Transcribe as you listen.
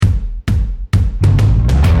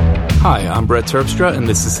Hi, I'm Brett Terpstra, and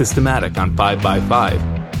this is Systematic on 5x5.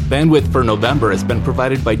 Bandwidth for November has been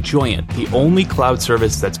provided by Joyent, the only cloud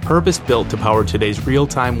service that's purpose-built to power today's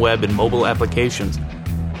real-time web and mobile applications.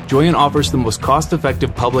 Joyent offers the most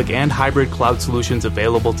cost-effective public and hybrid cloud solutions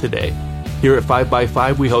available today. Here at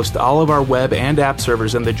 5x5, we host all of our web and app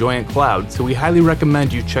servers in the Joyent cloud, so we highly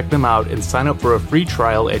recommend you check them out and sign up for a free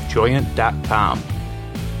trial at joyent.com.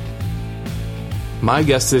 My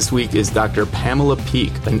guest this week is Dr. Pamela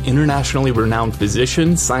Peeke, an internationally renowned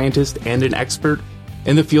physician, scientist, and an expert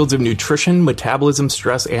in the fields of nutrition, metabolism,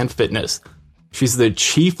 stress, and fitness. She's the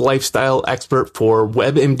chief lifestyle expert for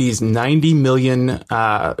WebMD's 90 million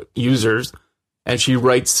users, and she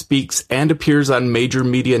writes, speaks, and appears on major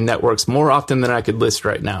media networks more often than I could list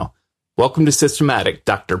right now. Welcome to Systematic,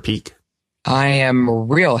 Dr. Peeke. I am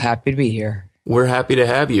real happy to be here. We're happy to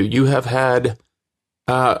have you. You have had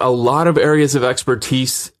a lot of areas of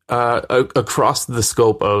expertise across the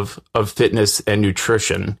scope of fitness and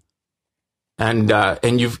nutrition, and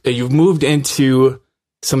you've moved into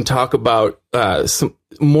some talk about some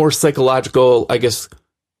more psychological, I guess,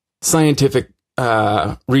 scientific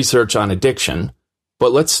research on addiction.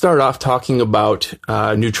 But let's start off talking about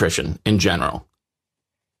nutrition in general.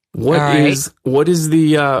 What is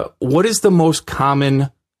the most common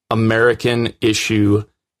American issue?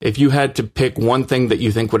 If you had to pick one thing that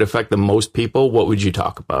you think would affect the most people, what would you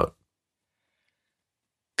talk about?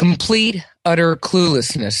 Complete, utter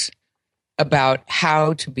cluelessness about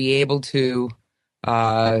how to be able to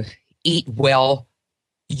eat well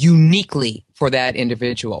uniquely for that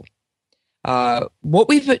individual. What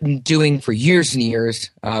we've been doing for years and years,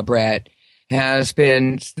 Brad, has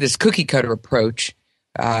been this cookie cutter approach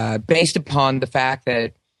based upon the fact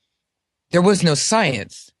that there was no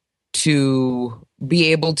science to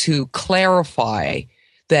be able to clarify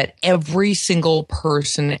that every single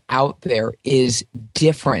person out there is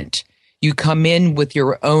different. You come in with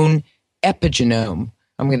your own epigenome.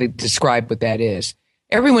 I'm going to describe what that is.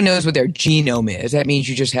 Everyone knows what their genome is. That means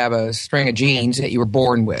you just have a string of genes that you were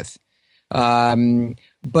born with.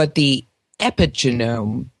 But the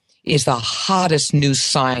epigenome is the hottest new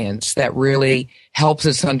science that really helps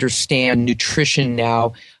us understand nutrition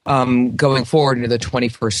now going forward into the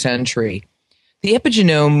 21st century. The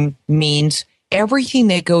epigenome means everything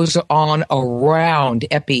that goes on around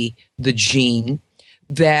the gene,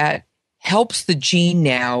 that helps the gene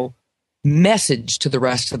now message to the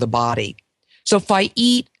rest of the body. So if I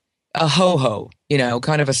eat a ho-ho,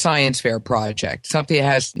 kind of a science fair project, something that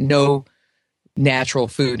has no natural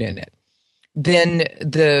food in it, then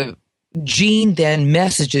the gene then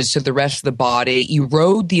messages to the rest of the body,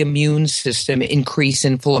 erode the immune system, increase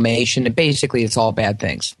inflammation, and basically it's all bad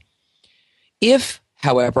things. If,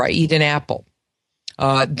 however, I eat an apple,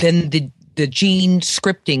 then the gene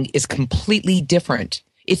scripting is completely different.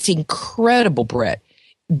 It's incredible, Brett.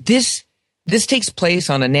 This takes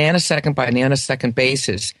place on a nanosecond by nanosecond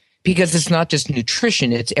basis because it's not just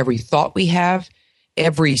nutrition. It's every thought we have,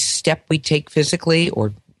 every step we take physically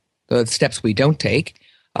or the steps we don't take,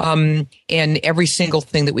 and every single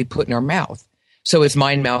thing that we put in our mouth. So it's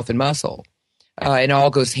mind, mouth, and muscle. It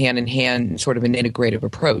all goes hand in hand in sort of an integrative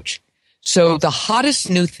approach. So the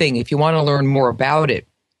hottest new thing, if you want to learn more about it,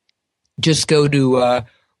 just go to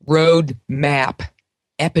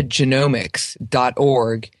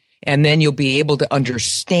roadmapepigenomics.org, and then you'll be able to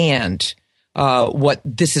understand what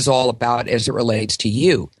this is all about as it relates to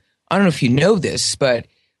you. I don't know if you know this, but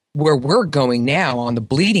where we're going now on the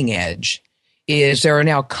bleeding edge is there are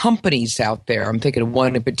now companies out there. I'm thinking of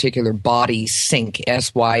one in particular, Body Sync,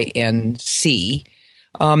 SYNC,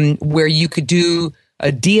 where you could do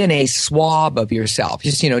a DNA swab of yourself.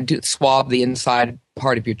 Just, swab the inside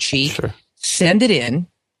part of your cheek, Sure. Send it in.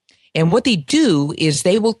 And what they do is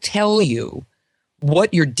they will tell you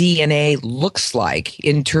what your DNA looks like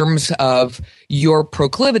in terms of your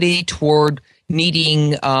proclivity toward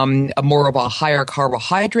needing a more of a higher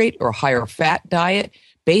carbohydrate or higher fat diet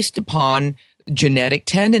based upon genetic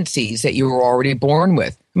tendencies that you were already born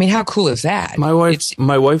with. I mean, how cool is that? My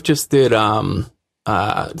wife just did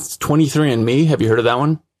 23andMe. Have you heard of that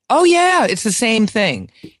one? Oh, yeah. It's the same thing.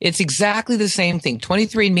 It's exactly the same thing.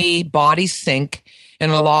 23andMe, Body Sync,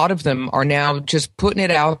 and a lot of them are now just putting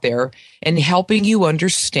it out there and helping you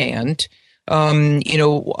understand,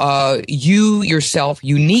 you yourself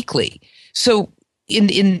uniquely. So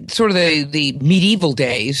in sort of the medieval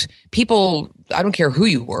days, people, I don't care who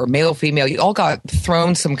you were, male, female, you all got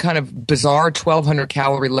thrown some kind of bizarre 1,200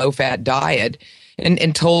 calorie low fat diet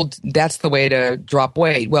and told that's the way to drop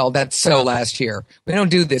weight. Well, that's so last year. We don't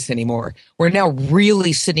do this anymore. We're now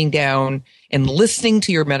really sitting down and listening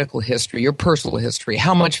to your medical history, your personal history,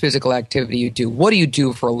 how much physical activity you do, what do you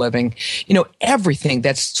do for a living, everything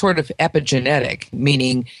that's sort of epigenetic,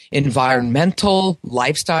 meaning environmental,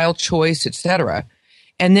 lifestyle choice, etc.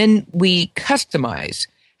 And then we customize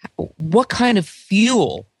what kind of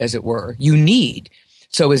fuel, as it were, you need.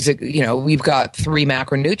 So is it, we've got 3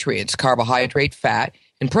 macronutrients: carbohydrate, fat,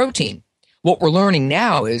 and protein. What we're learning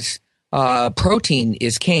now is protein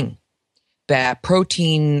is king. That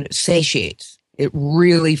protein satiates. It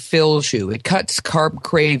really fills you. It cuts carb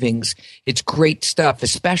cravings. It's great stuff,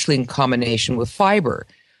 especially in combination with fiber.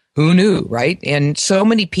 Who knew, right? And so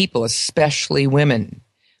many people, especially women,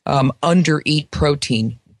 undereat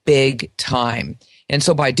protein big time. And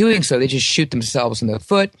so by doing so, they just shoot themselves in the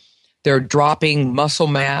foot. They're dropping muscle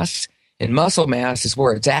mass, and muscle mass is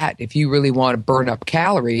where it's at. If you really want to burn up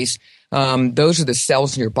calories, those are the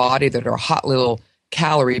cells in your body that are hot little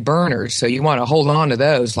calorie burners. So you want to hold on to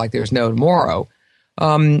those like there's no tomorrow.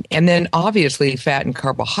 And then obviously fat and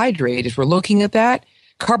carbohydrate, as we're looking at that,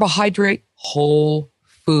 carbohydrate, whole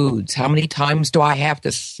foods. How many times do I have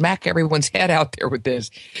to smack everyone's head out there with this?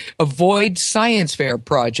 Avoid science fair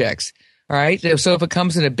projects. All right. So if it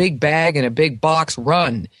comes in a big bag and a big box,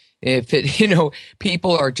 run. If it,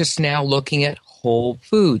 people are just now looking at whole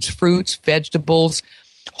foods, fruits, vegetables,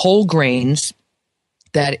 whole grains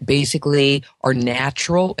that basically are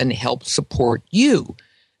natural and help support you.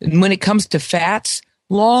 And when it comes to fats,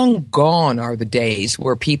 long gone are the days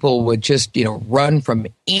where people would just, run from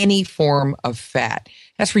any form of fat.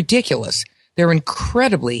 That's ridiculous. There are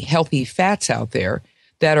incredibly healthy fats out there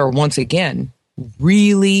that are, once again,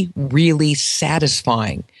 really, really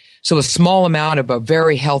satisfying. So a small amount of a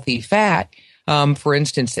very healthy fat, for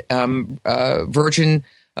instance, extra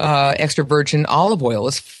virgin olive oil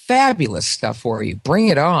is fabulous stuff for you. Bring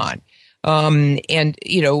it on. And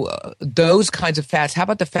those kinds of fats. How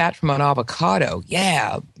about the fat from an avocado?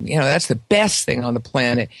 Yeah. That's the best thing on the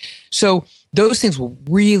planet. So those things will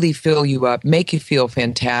really fill you up, make you feel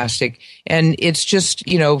fantastic. And it's just,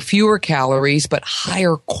 fewer calories, but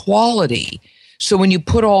higher quality. So when you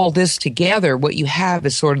put all this together, what you have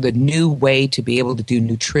is sort of the new way to be able to do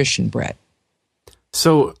nutrition, Brett.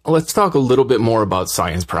 So let's talk a little bit more about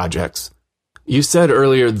science projects. You said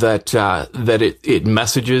earlier that it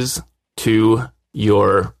messages to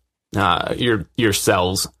your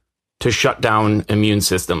cells to shut down immune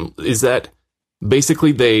system. Is that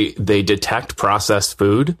basically they detect processed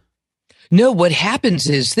food? No, what happens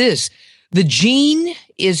is this. The gene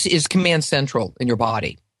is command central in your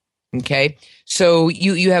body. Okay, so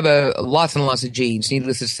you have lots and lots of genes,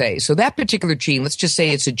 needless to say. So that particular gene, let's just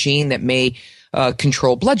say it's a gene that may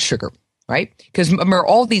control blood sugar, right? Because remember,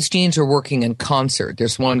 all these genes are working in concert.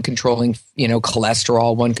 There's one controlling,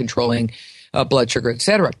 cholesterol, one controlling blood sugar,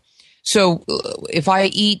 etc. So if I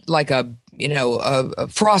eat like a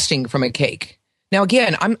frosting from a cake, now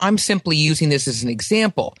again, I'm simply using this as an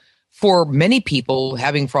example. For many people,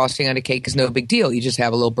 having frosting on a cake is no big deal. You just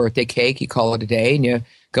have a little birthday cake, you call it a day, and you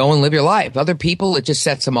go and live your life. Other people, it just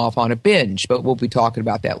sets them off on a binge, but we'll be talking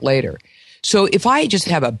about that later. So if I just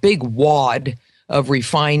have a big wad of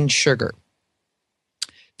refined sugar,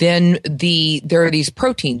 then there are these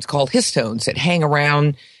proteins called histones that hang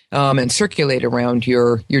around and circulate around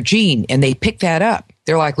your gene, and they pick that up.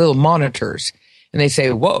 They're like little monitors. And they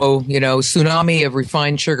say, whoa, tsunami of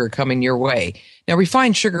refined sugar coming your way. Now,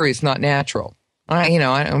 refined sugar is not natural. I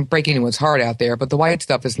don't break anyone's heart out there, but the white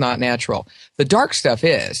stuff is not natural. The dark stuff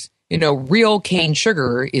is. Real cane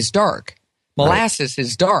sugar is dark. Molasses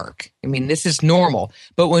is dark. I mean, this is normal.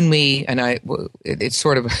 But when it's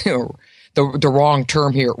sort of the wrong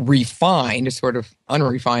term here, refined, to sort of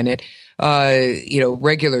unrefine it.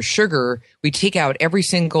 Regular sugar, we take out every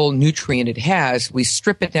single nutrient it has. We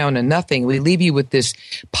strip it down to nothing. We leave you with this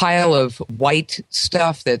pile of white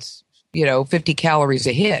stuff that's, 50 calories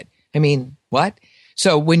a hit. I mean, what?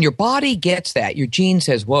 So when your body gets that, your gene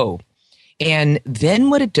says, whoa. And then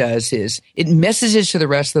what it does is it messages to the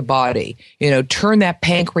rest of the body, turn that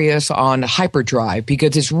pancreas on hyperdrive,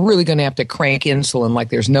 because it's really going to have to crank insulin like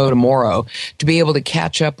there's no tomorrow to be able to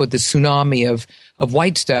catch up with the tsunami of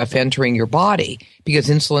white stuff entering your body, because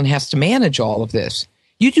insulin has to manage all of this.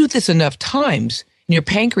 You do this enough times, and your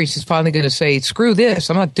pancreas is finally going to say, screw this,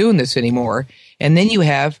 I'm not doing this anymore. And then you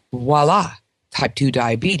have, voila, type 2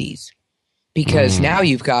 diabetes, because now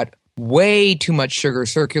you've got way too much sugar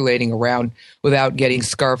circulating around without getting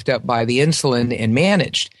scarfed up by the insulin and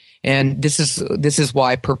managed. And this is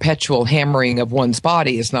why perpetual hammering of one's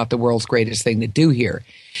body is not the world's greatest thing to do here.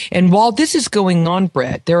 And while this is going on,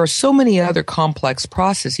 Brett, there are so many other complex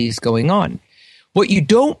processes going on. What you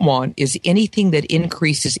don't want is anything that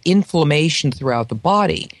increases inflammation throughout the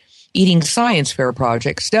body. Eating Science Fair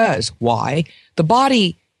projects does. Why? The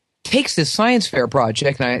body takes this science fair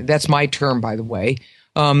project, and that's my term, by the way,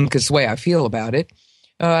 because the way I feel about it,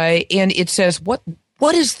 and it says, what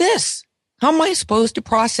is this? How am I supposed to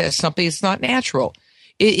process something that's not natural?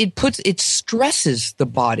 It stresses the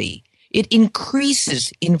body. It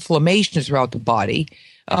increases inflammation throughout the body.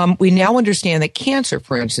 We now understand that cancer,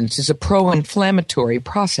 for instance, is a pro-inflammatory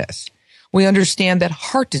process. We understand that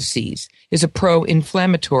heart disease is a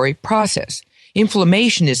pro-inflammatory process.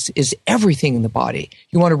 Inflammation is everything in the body.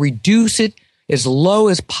 You want to reduce it as low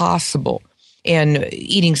as possible. And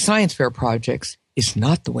eating science fair projects is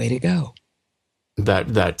not the way to go.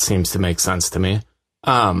 That seems to make sense to me.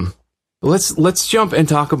 Let's jump and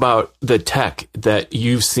talk about the tech that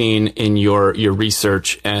you've seen in your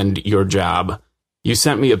research and your job. You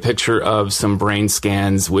sent me a picture of some brain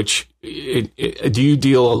scans, which do you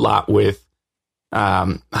deal a lot with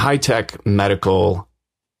high-tech medical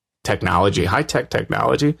technology? High-tech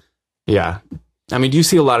technology? Yeah. I mean, do you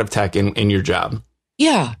see a lot of tech in your job?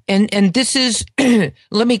 Yeah. And this is,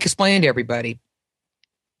 let me explain to everybody.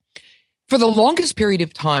 For the longest period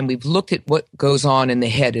of time, we've looked at what goes on in the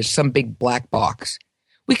head as some big black box.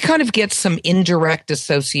 We kind of get some indirect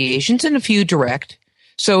associations and a few direct.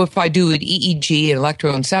 So if I do an EEG, an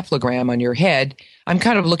electroencephalogram on your head, I'm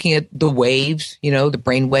kind of looking at the waves, the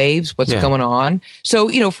brain waves, what's going on.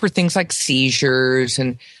 So, for things like seizures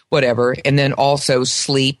and whatever, and then also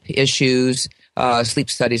sleep issues, sleep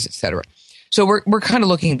studies, et cetera. So we're kind of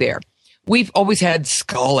looking there. We've always had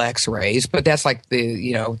skull x-rays, but that's like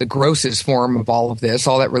the grossest form of all of this.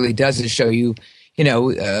 All that really does is show you,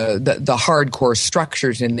 the hardcore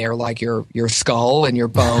structures in there, like your skull and your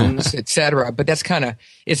bones, et cetera. But that's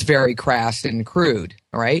it's very crass and crude.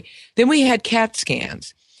 All right. Then we had CAT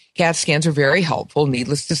scans. CAT scans are very helpful.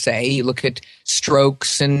 Needless to say, you look at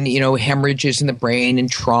strokes and, hemorrhages in the brain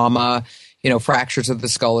and trauma, fractures of the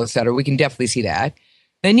skull, et cetera. We can definitely see that.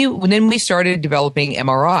 Then we started developing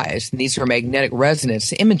MRIs, and these are magnetic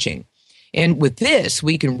resonance imaging. And with this,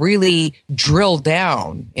 we can really drill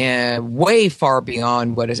down way far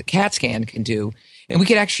beyond what a CAT scan can do. And we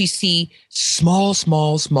can actually see small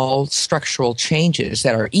structural changes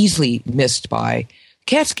that are easily missed by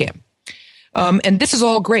CAT scan. And this is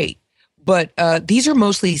all great, but these are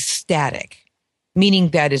mostly static, meaning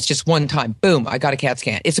that it's just one time, boom, I got a CAT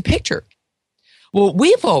scan. It's a picture. What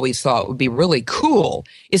we've always thought would be really cool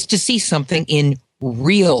is to see something in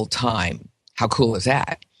real time. How cool is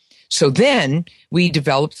that? So then we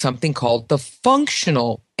developed something called the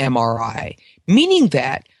functional MRI, meaning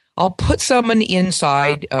that I'll put someone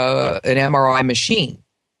inside an MRI machine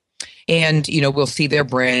and, we'll see their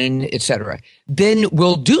brain, et cetera. Then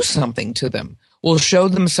we'll do something to them. We'll show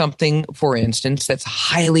them something, for instance, that's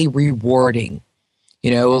highly rewarding.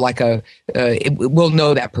 We'll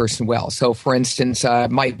know that person well. So, for instance, it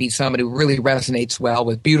might be somebody who really resonates well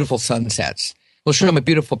with beautiful sunsets. We'll show them a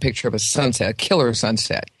beautiful picture of a sunset, a killer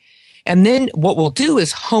sunset. And then what we'll do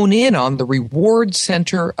is hone in on the reward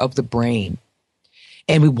center of the brain.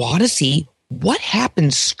 And we want to see what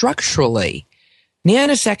happens structurally,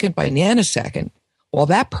 nanosecond by nanosecond, while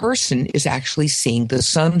that person is actually seeing the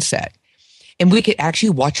sunset. And we could actually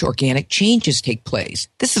watch organic changes take place.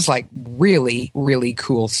 This is like really, really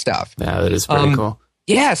cool stuff. Yeah, that is pretty cool.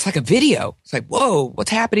 Yeah, it's like a video. It's like, whoa,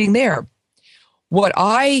 what's happening there? What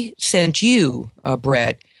I sent you,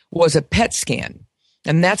 Brett, was a PET scan.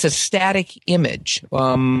 And that's a static image.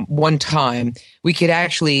 One time, we could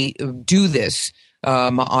actually do this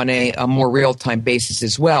on a more real-time basis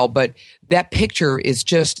as well. But that picture is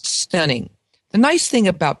just stunning. The nice thing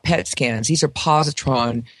about PET scans, these are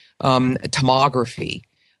positron tomography,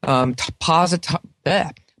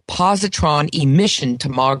 positron emission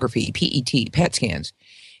tomography, PET scans.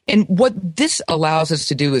 And what this allows us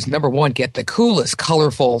to do is, number one, get the coolest,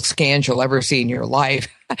 colorful scans you'll ever see in your life.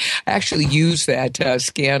 I actually used that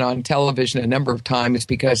scan on television a number of times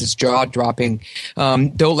because it's jaw-dropping.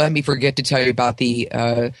 Don't let me forget to tell you about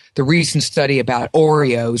the recent study about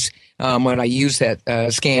Oreos. When I used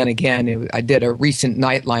that scan again, I did a recent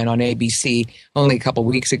Nightline on ABC only a couple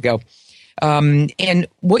weeks ago. And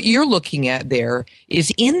what you're looking at there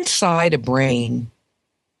is inside a brain,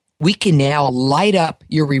 we can now light up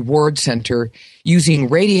your reward center using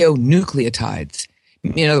radionucleotides.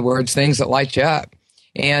 In other words, things that light you up.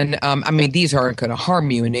 And these aren't going to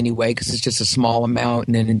harm you in any way because it's just a small amount,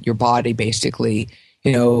 and then your body basically,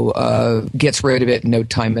 gets rid of it in no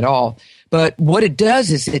time at all. But what it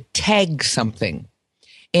does is it tags something.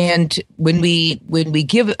 And when we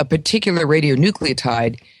give a particular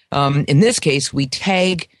radionucleotide, in this case, we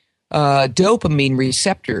tag dopamine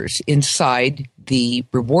receptors inside the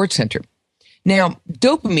reward center. Now,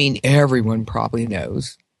 dopamine, everyone probably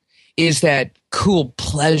knows, is that cool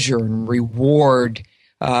pleasure and reward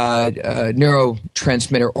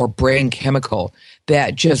neurotransmitter or brain chemical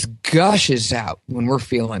that just gushes out when we're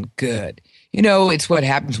feeling good. You know, it's what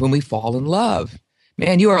happens when we fall in love.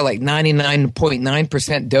 Man, you are like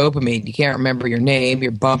 99.9% dopamine. You can't remember your name.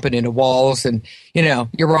 You're bumping into walls and, you know,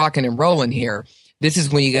 you're rocking and rolling here. This is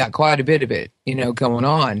when you got quite a bit of it, you know, going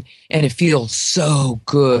on. And it feels so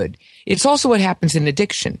good. It's also what happens in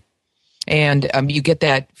addiction. And you get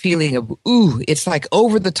that feeling of, ooh, it's like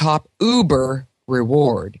over the top Uber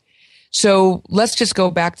reward. So let's just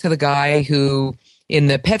go back to the guy who in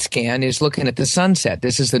the PET scan is looking at the sunset.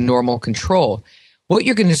 This is the normal control. What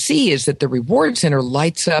you're going to see is that the reward center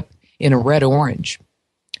lights up in a red-orange.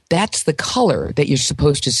 That's the color that you're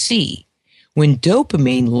supposed to see when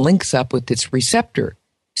dopamine links up with its receptor.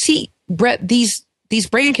 See, Brett, these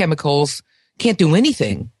brain chemicals can't do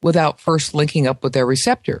anything without first linking up with their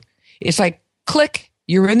receptor. It's like, click,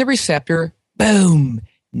 you're in the receptor, boom.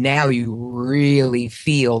 Now you really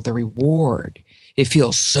feel the reward. It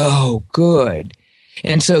feels so good.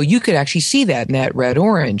 And so you could actually see that in that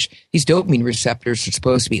red-orange. These dopamine receptors are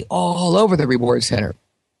supposed to be all over the reward center.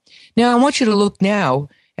 Now, I want you to look now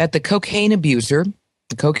at the cocaine abuser,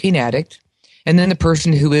 the cocaine addict, and then the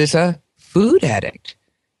person who is a food addict.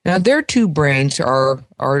 Now, their two brains are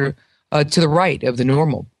to the right of the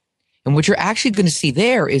normal. And what you're actually going to see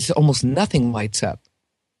there is almost nothing lights up.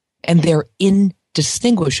 And they're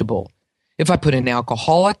indistinguishable. If I put an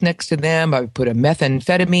alcoholic next to them, I put a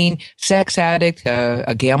methamphetamine, sex addict,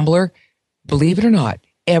 a gambler, believe it or not,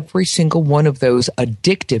 every single one of those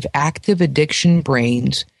addictive, active addiction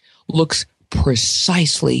brains looks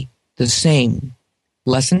precisely the same.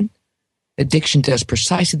 Lesson? Addiction does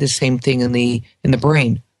precisely the same thing in the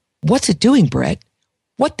brain. What's it doing, Brett?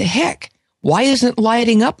 What the heck? Why isn't it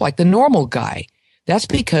lighting up like the normal guy? That's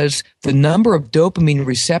because the number of dopamine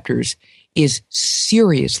receptors is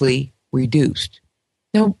seriously reduced.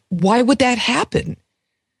 Now, why would that happen?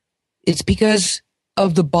 It's because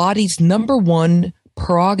of the body's number one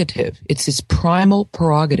prerogative. It's its primal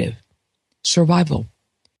prerogative, survival.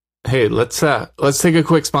 Hey, let's take a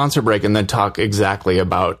quick sponsor break and then talk exactly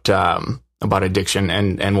about addiction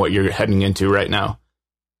and what you're heading into right now.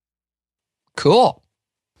 Cool.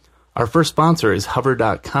 Our first sponsor is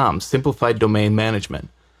Hover.com, Simplified Domain Management.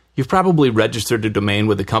 You've probably registered a domain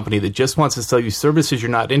with a company that just wants to sell you services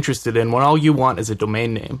you're not interested in when all you want is a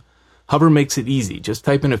domain name. Hover makes it easy. Just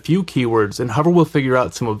type in a few keywords and Hover will figure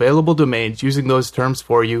out some available domains using those terms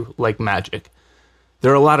for you like magic.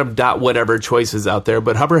 There are a lot of .whatever choices out there,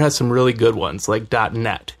 but Hover has some really good ones like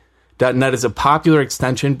 .net. .net is a popular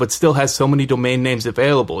extension but still has so many domain names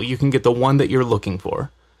available you can get the one that you're looking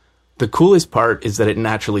for. The coolest part is that it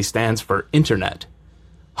naturally stands for Internet.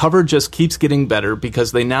 Hover just keeps getting better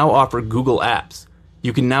because they now offer Google Apps.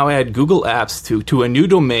 You can now add Google Apps to a new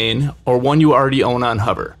domain or one you already own on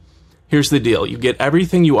Hover. Here's the deal. You get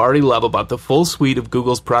everything you already love about the full suite of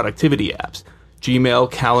Google's productivity apps. Gmail,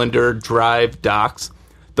 Calendar, Drive, Docs,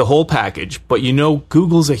 the whole package. But you know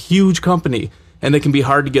Google's a huge company and they can be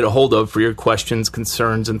hard to get a hold of for your questions,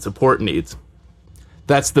 concerns, and support needs.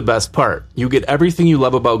 That's the best part. You get everything you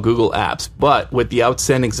love about Google Apps, but with the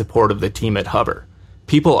outstanding support of the team at Hover.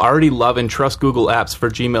 People already love and trust Google Apps for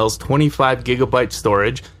Gmail's 25 gigabyte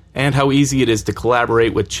storage and how easy it is to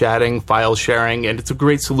collaborate with chatting, file sharing, and it's a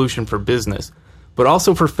great solution for business, but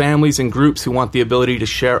also for families and groups who want the ability to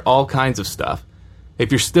share all kinds of stuff.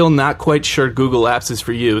 If you're still not quite sure Google Apps is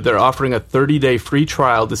for you, they're offering a 30-day free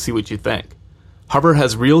trial to see what you think. Hover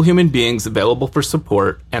has real human beings available for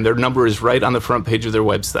support, and their number is right on the front page of their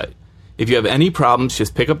website. If you have any problems,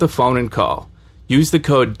 just pick up the phone and call. Use the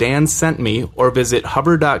code DANSENTME or visit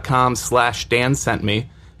hover.com/DANSENTME,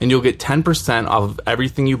 and you'll get 10% off of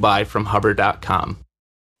everything you buy from hover.com.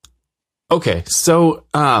 Okay, so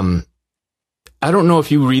I don't know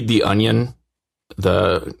if you read The Onion,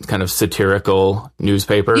 the kind of satirical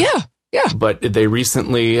newspaper. Yeah. But they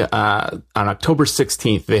recently, on October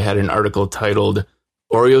 16th, they had an article titled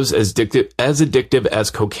Oreos as addictive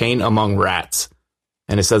as cocaine among rats.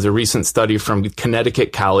 And it says a recent study from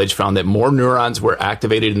Connecticut College found that more neurons were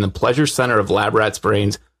activated in the pleasure center of lab rats'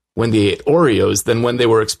 brains when they ate Oreos than when they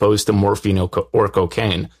were exposed to morphine or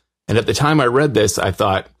cocaine. And at the time I read this, I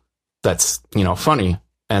thought, that's, funny.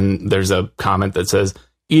 And there's a comment that says,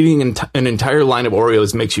 eating an entire line of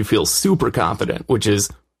Oreos makes you feel super confident, which is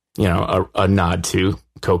a nod to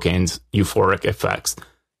cocaine's euphoric effects.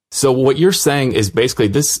 So what you're saying is basically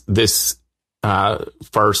this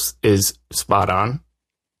farce is spot on.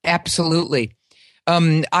 Absolutely.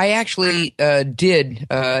 I actually did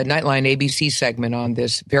a Nightline ABC segment on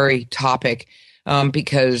this very topic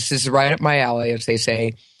because this is right up my alley, as they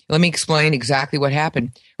say. Let me explain exactly what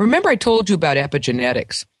happened. Remember, I told you about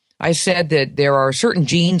epigenetics. I said that there are certain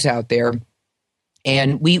genes out there,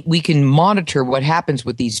 and we can monitor what happens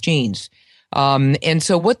with these genes. And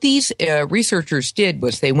so what these researchers did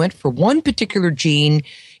was they went for one particular gene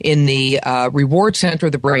in the reward center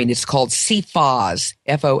of the brain. It's called CFOS,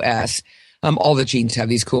 F-O-S. All the genes have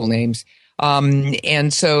these cool names.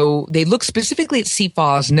 And so they looked specifically at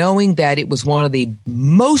CFOS, knowing that it was one of the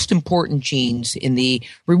most important genes in the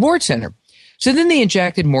reward center. So then they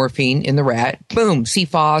injected morphine in the rat. Boom,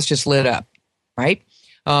 CFOS just lit up, right?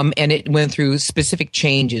 And it went through specific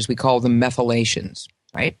changes. We call them methylations,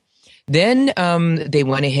 right? Then they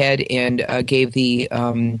went ahead and gave the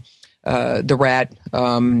rat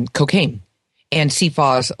cocaine, and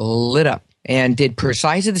CFOS lit up and did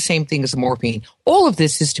precisely the same thing as the morphine. All of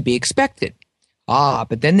this is to be expected.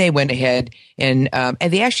 But then they went ahead and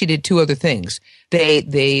they actually did two other things.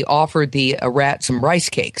 They offered the rat some rice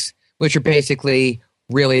cakes, which are basically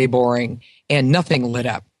really boring, and nothing lit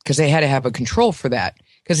up because they had to have a control for that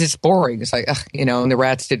because it's boring. It's like, and the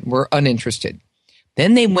rats were uninterested.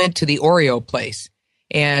 Then they went to the Oreo place,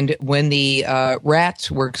 and when the rats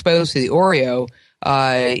were exposed to the Oreo,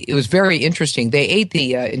 it was very interesting. They ate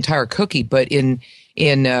the entire cookie, but in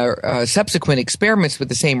subsequent experiments with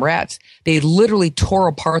the same rats, they literally tore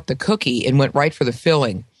apart the cookie and went right for the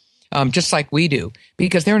filling, just like we do,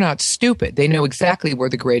 because they're not stupid. They know exactly where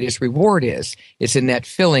the greatest reward is. It's in that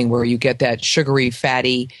filling where you get that sugary,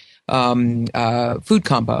 fatty food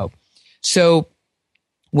combo. So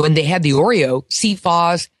when they had the Oreo,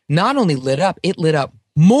 CFOS not only lit up, it lit up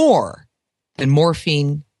more than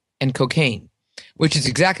morphine and cocaine, which is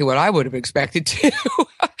exactly what I would have expected too.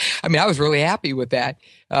 I mean, I was really happy with that.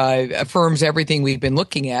 Affirms everything we've been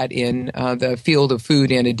looking at in the field of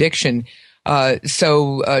food and addiction.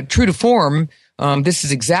 So true to form, this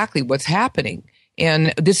is exactly what's happening.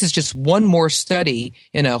 And this is just one more study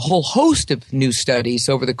in a whole host of new studies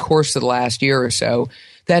over the course of the last year or so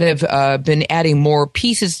that have been adding more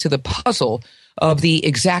pieces to the puzzle of the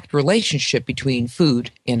exact relationship between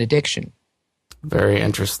food and addiction. Very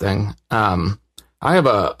interesting. I have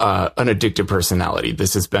an addictive personality.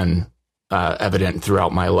 This has been evident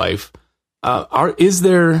throughout my life. Is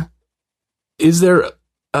there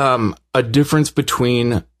a difference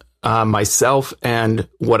between myself and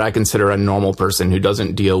what I consider a normal person who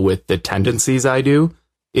doesn't deal with the tendencies I do?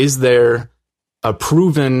 Is there a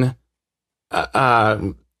proven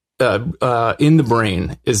in the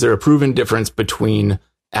brain? Is there a proven difference between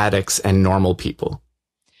addicts and normal people?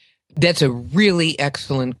 That's a really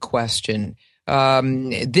excellent question.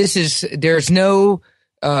 There's no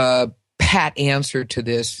pat answer to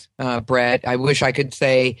this, Brett. I wish I could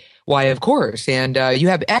say why, of course. And you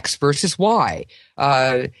have X versus Y.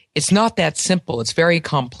 It's not that simple. It's very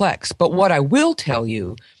complex. But what I will tell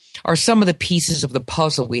you are some of the pieces of the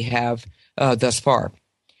puzzle we have thus far.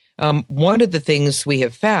 One of the things we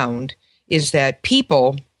have found is that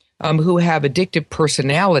people who have addictive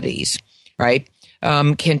personalities, right,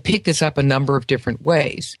 can pick this up a number of different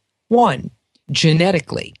ways. One,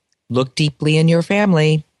 genetically, look deeply in your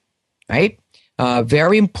family, right?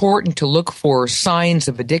 Very important to look for signs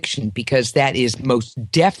of addiction because that is most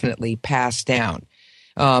definitely passed down.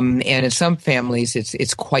 And in some families,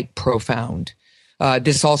 it's quite profound.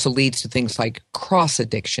 This also leads to things like cross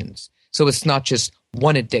addictions. So it's not just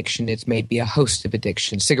one addiction, it's maybe a host of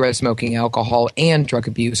addictions, cigarette smoking, alcohol, and drug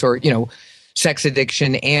abuse, or, sex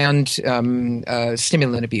addiction and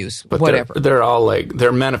stimulant abuse, but whatever. They're all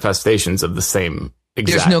they're manifestations of the same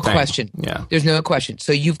exact There's no thing. question. Yeah. There's no question.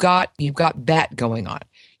 So you've got that going on.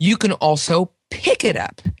 You can also pick it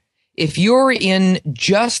up if you're in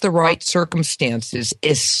just the right circumstances,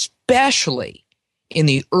 especially in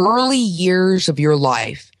the early years of your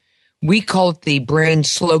life. We call it the brain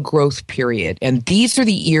slow growth period. And these are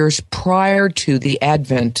the years prior to the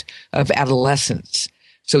advent of adolescence.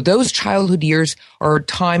 So those childhood years are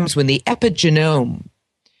times when the epigenome,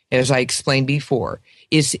 as I explained before,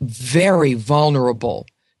 is very vulnerable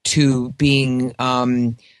to being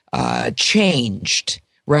changed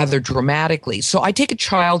rather dramatically. So I take a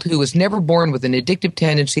child who was never born with an addictive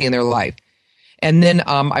tendency in their life, and then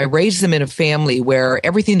I raise them in a family where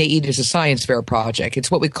everything they eat is a science fair project. It's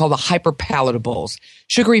what we call the hyperpalatables,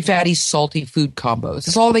 sugary, fatty, salty food combos.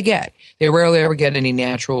 That's all they get. They rarely ever get any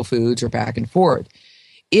natural foods or back and forth.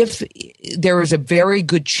 If there is a very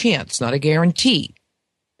good chance, not a guarantee,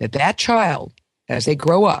 that child, as they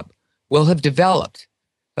grow up, will have developed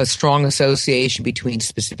a strong association between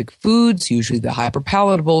specific foods, usually the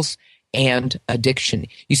hyperpalatables, and addiction.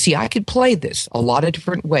 You see, I could play this a lot of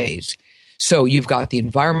different ways. So you've got the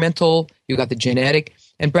environmental, you've got the genetic,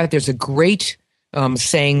 and Brett, there's a great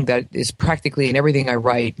saying that is practically in everything I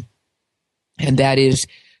write, and that is,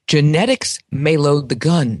 genetics may load the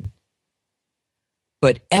gun,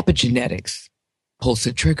 but epigenetics pulls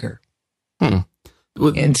the trigger. Well,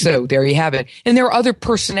 and so there you have it. And there are other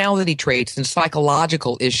personality traits and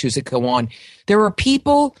psychological issues that go on. There are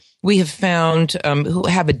people we have found who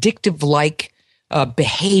have addictive-like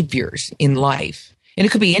behaviors in life. And it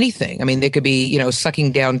could be anything. I mean, they could be,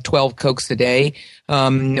 sucking down 12 Cokes a day,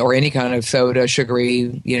 or any kind of soda,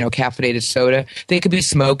 sugary, caffeinated soda. They could be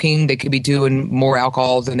smoking. They could be doing more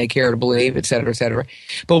alcohol than they care to believe, et cetera, et cetera.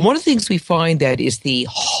 But one of the things we find that is the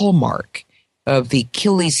hallmark of the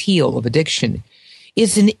Achilles heel of addiction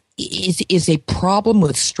is a problem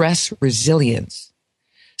with stress resilience,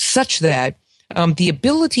 such that the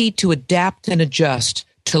ability to adapt and adjust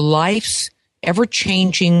to life's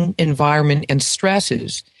ever-changing environment and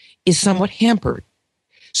stresses is somewhat hampered.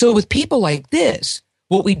 So with people like this,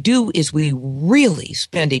 what we do is we really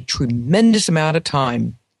spend a tremendous amount of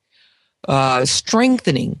time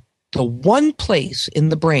strengthening the one place in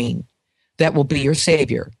the brain that will be your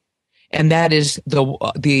savior. And that is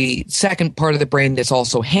the second part of the brain that's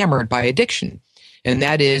also hammered by addiction. And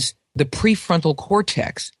that is the prefrontal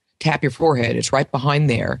cortex. Tap your forehead. It's right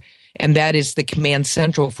behind there. And that is the command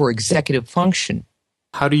central for executive function.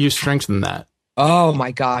 How do you strengthen that? Oh,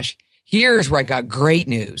 my gosh. Here's where I got great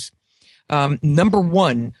news. Number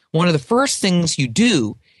one of the first things you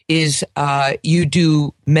do is you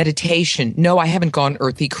do meditation. No, I haven't gone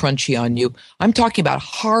earthy crunchy on you. I'm talking about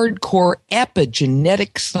hardcore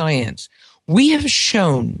epigenetic science. We have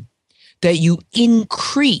shown that you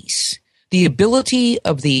increase the ability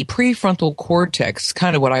of the prefrontal cortex,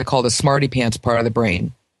 kind of what I call the smarty pants part of the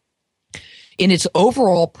brain, in its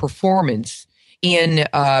overall performance in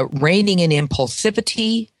reining in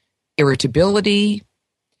impulsivity, irritability,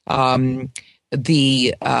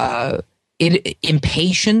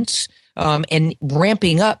 impatience, and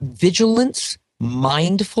ramping up vigilance,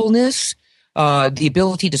 mindfulness, the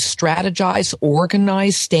ability to strategize,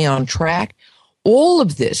 organize, stay on track. All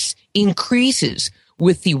of this increases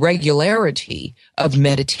with the regularity of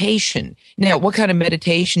meditation. Now, what kind of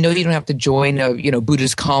meditation? No, you don't have to join a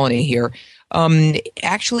Buddhist colony here.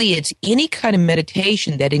 Actually, it's any kind of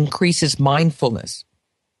meditation that increases mindfulness.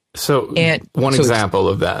 So, one example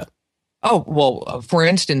of that. Oh, well, for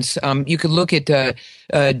instance, you could look at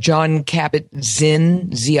Jon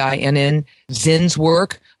Kabat-Zinn, Z-I-N-N, Zinn's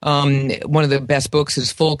work. One of the best books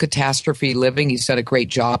is Full Catastrophe Living. He's done a great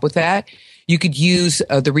job with that. You could use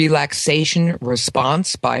the relaxation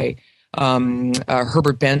response by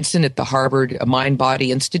Herbert Benson at the Harvard Mind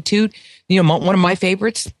Body Institute. One of my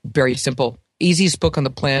favorites, very simple, easiest book on the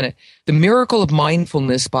planet, The Miracle of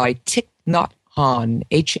Mindfulness by Thich Nhat Hanh,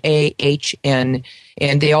 H-A-H-N,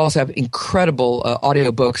 and they also have incredible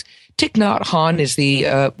audiobooks. Thich Nhat Hanh is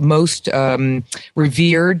the most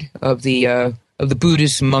revered of the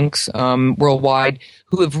Buddhist monks worldwide,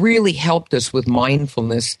 who have really helped us with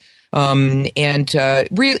mindfulness. Really,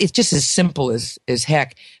 it's just as simple as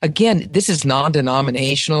heck. Again, this is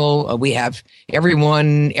non-denominational. We have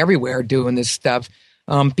everyone everywhere doing this stuff.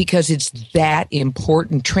 Because it's that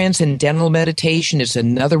important. Transcendental meditation is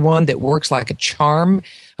another one that works like a charm.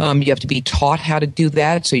 You have to be taught how to do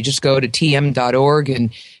that. So you just go to tm.org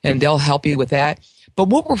and they'll help you with that. But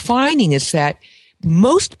what we're finding is that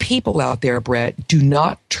most people out there, Brett, do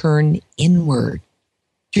not turn inward.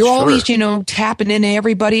 You're always, tapping into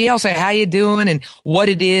everybody else, like how you doing and what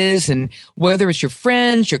it is, and whether it's your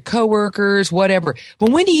friends, your coworkers, whatever.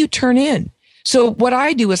 But when do you turn in? So what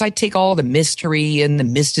I do is I take all the mystery and the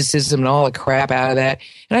mysticism and all the crap out of that,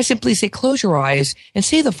 and I simply say, close your eyes and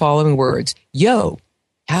say the following words. Yo,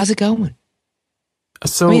 how's it going?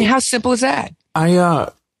 So, how simple is that?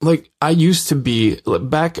 I used to be,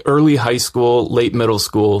 back early high school, late middle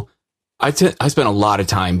school, I spent a lot of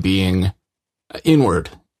time being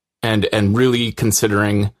inward and really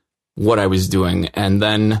considering what I was doing. And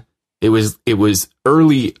then it was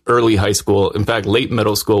early high school, in fact, late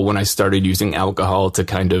middle school, when I started using alcohol to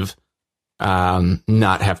kind of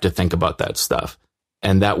not have to think about that stuff.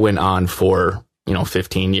 And that went on for,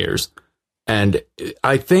 15 years. And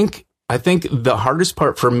I think the hardest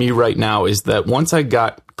part for me right now is that once I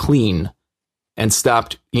got clean and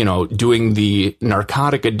stopped, doing the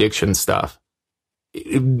narcotic addiction stuff,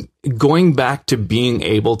 going back to being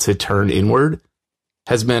able to turn inward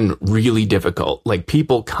has been really difficult. Like,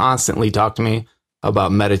 people constantly talk to me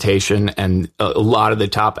about meditation, and a lot of the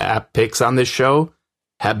top app picks on this show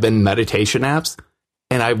have been meditation apps.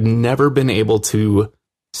 And I've never been able to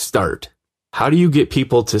start? How do you get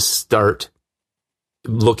people to start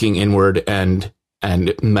looking inward and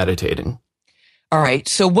meditating? All right.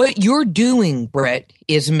 So what you're doing, Brett,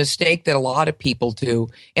 is a mistake that a lot of people do,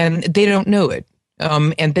 and they don't know it.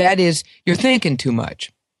 And that is you're thinking too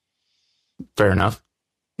much. Fair enough.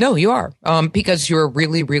 No, you are, because you're a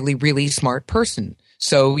really, really, really smart person.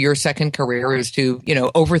 So your second career is to,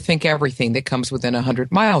 overthink everything that comes within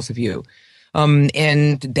 100 miles of you.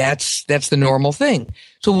 And that's the normal thing.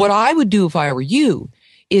 So what I would do if I were you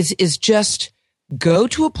is just go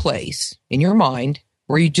to a place in your mind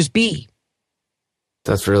where you just be.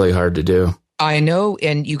 That's really hard to do. I know.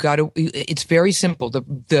 And it's very simple.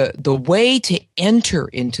 The way to enter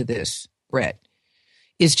into this, Brett,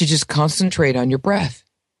 is to just concentrate on your breath.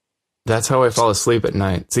 That's how I fall asleep at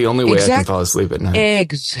night. It's the only way I can fall asleep at night.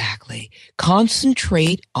 Exactly.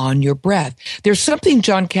 Concentrate on your breath. There's something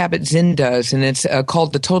Jon Kabat-Zinn does, and it's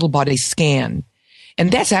called the total body scan.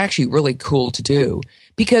 And that's actually really cool to do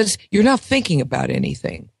because you're not thinking about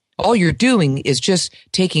anything. All you're doing is just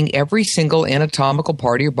taking every single anatomical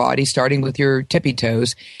part of your body, starting with your tippy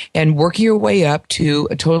toes, and working your way up to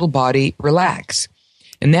a total body relax.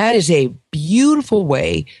 And that is a beautiful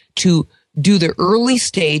way to do the early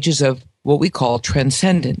stages of what we call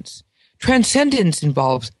transcendence. Transcendence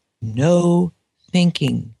involves no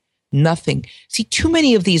thinking, nothing. See, too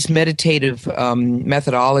many of these meditative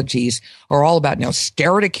methodologies are all about now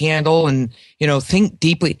stare at a candle and, think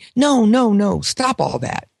deeply. No. Stop all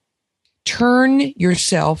that. Turn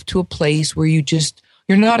yourself to a place where you're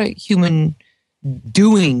not a human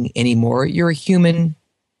doing anymore. You're a human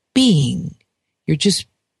being. You're just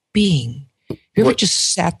being. You ever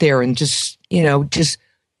just sat there and you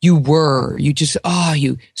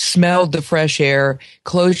smelled the fresh air,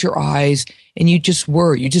 closed your eyes, and you just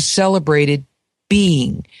celebrated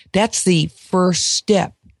being. That's the first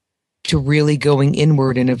step to really going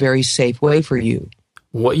inward in a very safe way for you.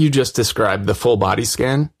 What you just described, the full body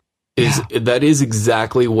scan, that is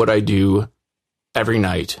exactly what I do every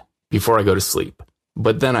night before I go to sleep.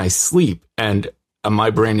 But then I sleep and my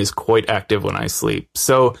brain is quite active when I sleep.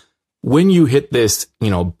 So when you hit this,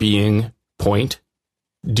 being point,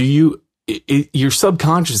 your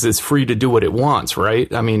subconscious is free to do what it wants,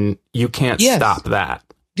 right? I mean, you can't stop that.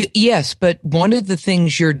 Yes, but one of the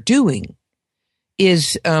things you're doing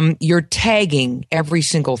is you're tagging every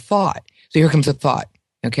single thought. So here comes a thought,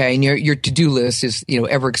 okay? And your to-do list is,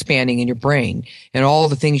 ever expanding in your brain and all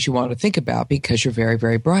the things you want to think about because you're very,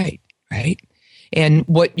 very bright, right? And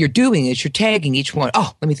what you're doing is you're tagging each one.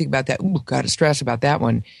 Oh, let me think about that. Ooh, got to stress about that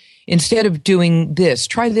one. Instead of doing this,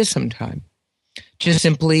 try this sometime. Just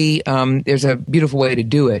simply, there's a beautiful way to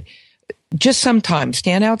do it. Just sometimes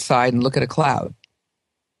stand outside and look at a cloud.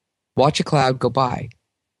 Watch a cloud go by.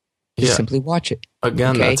 Just simply watch it.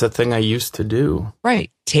 Again, that's a thing I used to do.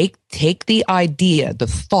 Right. Take the idea, the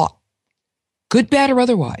thought, good, bad, or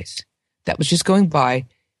otherwise, that was just going by,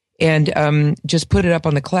 and just put it up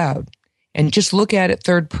on the cloud. And just look at it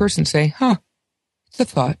third person, say, it's a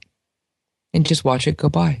thought. And just watch it go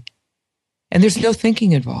by. And there's no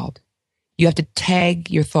thinking involved. You have to tag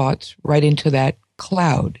your thoughts right into that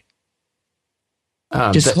cloud.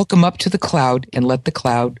 Just hook them up to the cloud and let the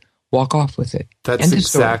cloud walk off with it. That's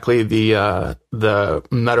exactly the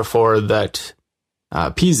metaphor that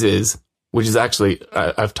Pease is, which is actually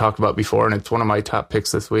I've talked about before, and it's one of my top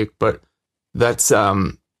picks this week. But that's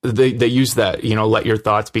they use that, let your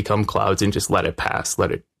thoughts become clouds and just let it pass,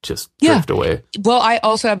 let it just drift away. Well, I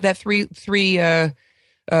also have that three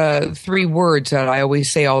words that I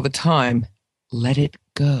always say all the time. Let it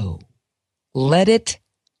go. Let it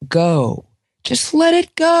go. Just let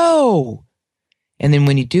it go. And then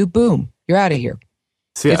when you do, boom, you're out of here.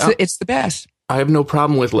 See, it's the best. I have no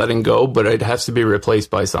problem with letting go, but it has to be replaced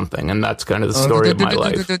by something. And that's kind of the story of my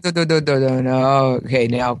life. No. Okay,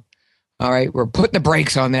 now, all right, we're putting the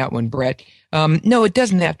brakes on that one, Brett. No, it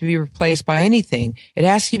doesn't have to be replaced by anything. It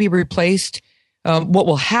has to be replaced. What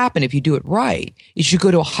will happen if you do it right is you go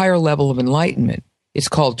to a higher level of enlightenment. It's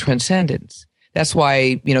called transcendence. That's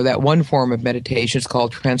why, that one form of meditation is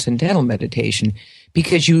called transcendental meditation,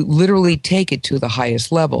 because you literally take it to the highest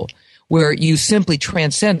level where you simply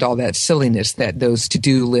transcend all that silliness, those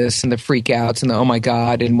to-do lists and the freakouts and the, oh my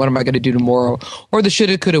God, and what am I going to do tomorrow? Or the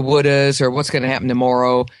shoulda, coulda, wouldas, or what's going to happen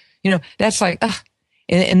tomorrow. That's like,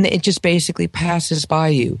 and it just basically passes by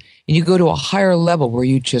you. And you go to a higher level where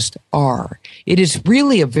you just are. It is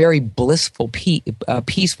really a very blissful,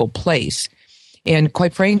 peaceful place. And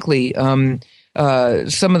quite frankly, some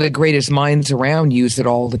of the greatest minds around use it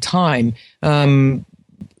all the time. Fortune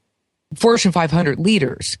 500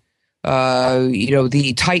 leaders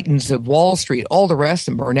the titans of Wall Street, all the rest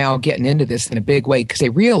of them are now getting into this in a big way because they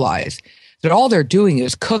realize that all they're doing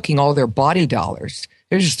is cooking all their body dollars.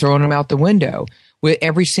 They're just throwing them out the window with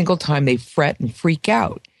every single time they fret and freak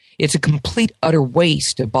out. It's a complete, utter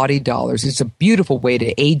waste of body dollars. It's a beautiful way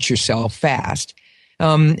to age yourself fast.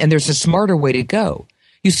 And there's a smarter way to go.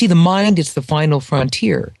 You see, the mind is the final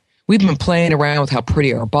frontier. We've been playing around with how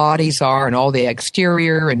pretty our bodies are and all the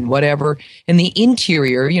exterior and whatever. And the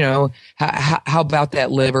interior, how about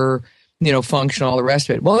that liver, function, all the rest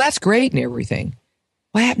of it? Well, that's great and everything.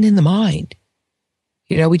 What happened in the mind?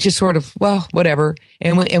 We just sort of, well, whatever.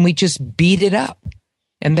 And we just beat it up.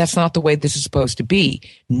 And that's not the way this is supposed to be.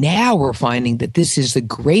 Now we're finding that this is the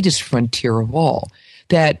greatest frontier of all,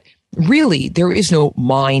 that really there is no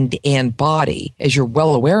mind and body, as you're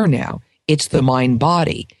well aware now. It's the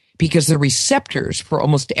mind-body, because the receptors for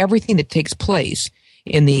almost everything that takes place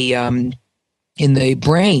in the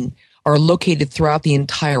brain are located throughout the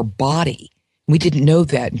entire body. We didn't know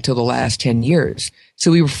that until the last 10 years.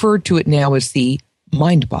 So we refer to it now as the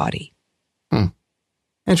mind-body.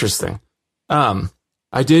 Interesting.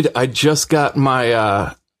 I just got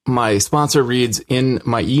my sponsor reads in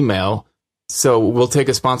my email, so we'll take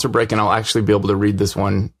a sponsor break and I'll actually be able to read this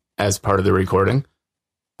one as part of the recording.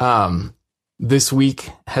 This week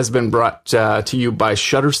has been brought to you by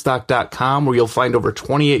Shutterstock.com, where you'll find over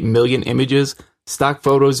 28 million images, stock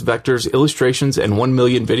photos, vectors, illustrations, and 1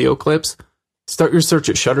 million video clips. Start your search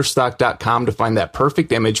at Shutterstock.com to find that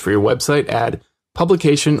perfect image for your website, ad,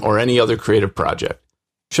 publication, or any other creative project.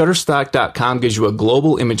 Shutterstock.com gives you a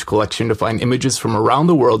global image collection to find images from around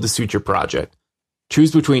the world to suit your project.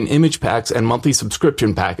 Choose between image packs and monthly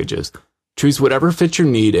subscription packages. Choose whatever fits your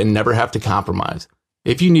need and never have to compromise.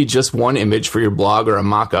 If you need just one image for your blog or a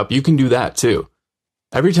mock-up, you can do that too.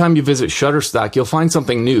 Every time you visit Shutterstock, you'll find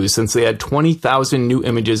something new, since they add 20,000 new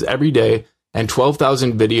images every day and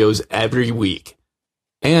 12,000 videos every week.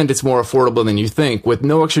 And it's more affordable than you think, with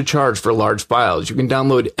no extra charge for large files. You can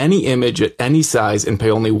download any image at any size and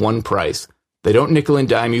pay only one price. They don't nickel and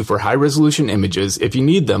dime you for high-resolution images. If you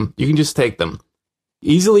need them, you can just take them.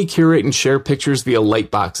 Easily curate and share pictures via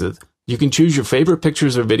Lightboxes. You can choose your favorite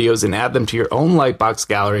pictures or videos and add them to your own Lightbox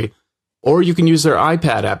gallery, or you can use their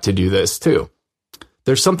iPad app to do this too.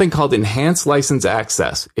 There's something called Enhanced License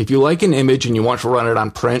Access. If you like an image and you want to run it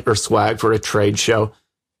on print or swag for a trade show,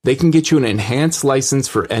 they can get you an enhanced license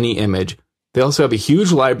for any image. They also have a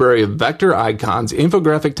huge library of vector icons,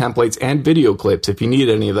 infographic templates, and video clips if you need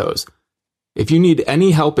any of those. If you need any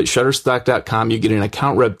help at Shutterstock.com, you get an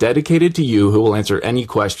account rep dedicated to you who will answer any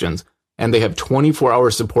questions, and they have 24-hour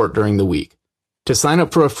support during the week. To sign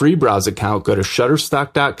up for a free browse account, go to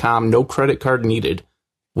Shutterstock.com, no credit card needed.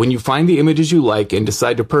 When you find the images you like and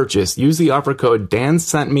decide to purchase, use the offer code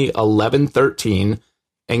DANSENTME1113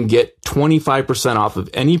 and get 25% off of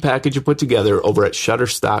any package you put together over at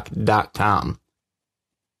Shutterstock.com.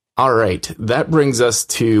 All right, that brings us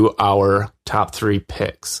to our top 3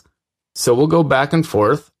 picks. So we'll go back and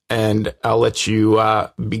forth, and I'll let you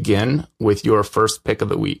begin with your first pick of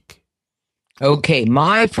the week. Okay,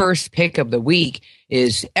 my first pick of the week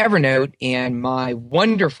is Evernote and my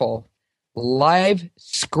wonderful Live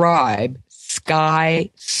Scribe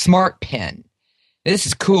Sky Smart Pen. This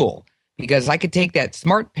is cool because I could take that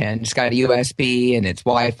smart pen, it's got a USB and it's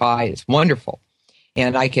Wi-Fi, it's wonderful.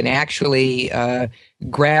 And I can actually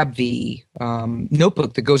grab the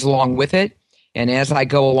notebook that goes along with it. And as I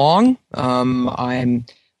go along,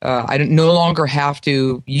 I don't no longer have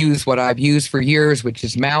to use what I've used for years, which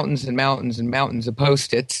is mountains and mountains and mountains of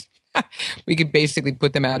Post-its. We could basically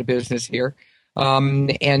put them out of business here.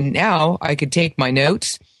 And now I could take my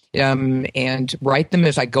notes and write them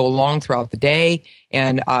as I go along throughout the day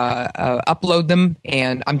and upload them,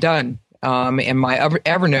 and I'm done. And my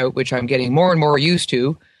Evernote, which I'm getting more and more used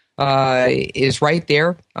to, is right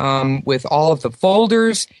there with all of the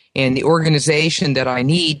folders and the organization that I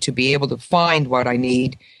need to be able to find what I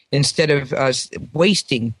need instead of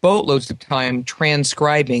wasting boatloads of time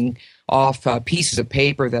transcribing off pieces of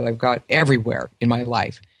paper that I've got everywhere in my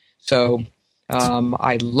life. So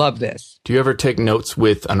I love this. Do you ever take notes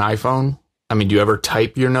with an iPhone? I mean, do you ever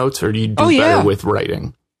type your notes, or do you do better with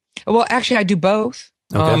writing? Well, actually, I do both.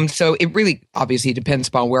 Okay. So it really obviously depends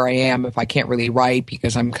upon where I am. If I can't really write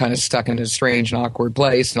because I'm kind of stuck in a strange and awkward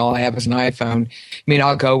place and all I have is an iPhone, I mean,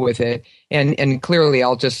 I'll go with it. And clearly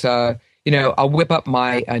I'll just, I'll whip up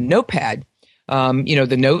my notepad,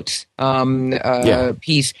 the notes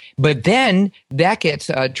piece, but then that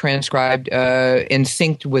gets transcribed and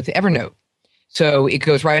synced with Evernote. So it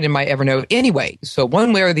goes right in my Evernote anyway. So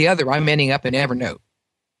one way or the other, I'm ending up in Evernote.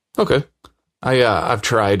 Okay. I've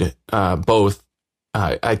tried both.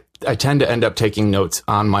 I tend to end up taking notes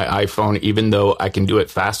on my iPhone, even though I can do it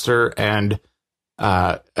faster. And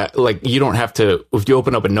like you don't have to, if you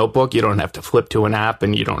open up a notebook, you don't have to flip to an app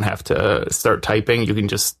and you don't have to start typing. You can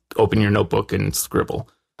just open your notebook and scribble.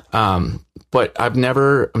 But I've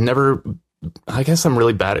never, I guess I'm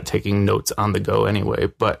really bad at taking notes on the go anyway,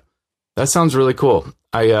 but that sounds really cool.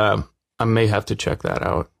 I may have to check that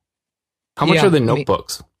out. How much are the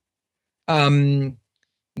notebooks?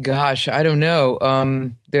 Gosh, I don't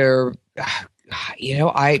know. They're,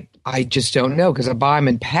 I just don't know because I buy them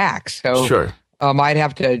in packs. So sure. I'd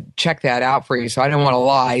have to check that out for you. So I don't want to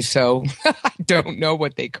lie. So I don't know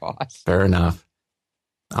what they cost. Fair enough.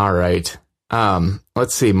 All right.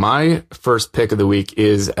 Let's see. My first pick of the week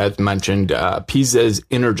is, as mentioned, Pisa's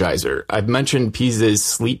Energizer. I've mentioned Pisa's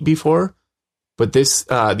Sleep before, but this,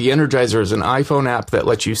 the Energizer is an iPhone app that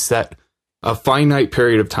lets you set a finite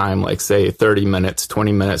period of time, like say 30 minutes,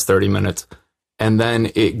 20 minutes, 30 minutes. And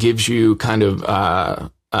then it gives you kind of,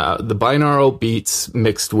 the binaural beats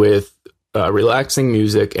mixed with, relaxing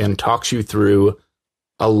music and talks you through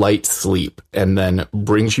a light sleep and then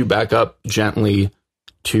brings you back up gently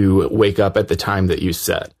to wake up at the time that you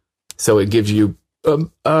set. So it gives you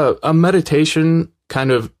a meditation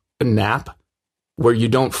kind of a nap where you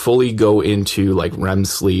don't fully go into like REM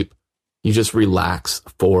sleep. You just relax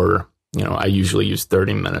for, I usually use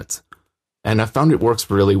 30 minutes. And I found it works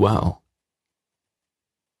really well.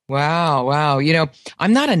 Wow.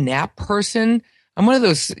 I'm not a nap person. I'm one of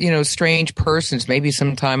those, strange persons. Maybe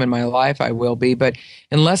sometime in my life I will be, but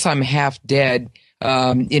unless I'm half dead,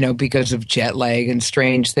 because of jet lag and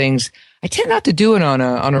strange things, I tend not to do it on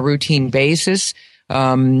a routine basis.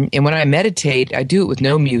 And when I meditate, I do it with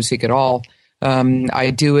no music at all.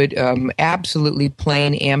 I do it absolutely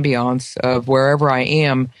plain ambiance of wherever I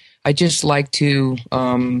am. I just like to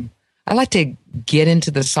get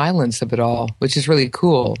into the silence of it all, which is really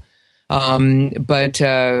cool. But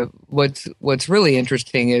what's really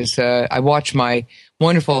interesting is I watch my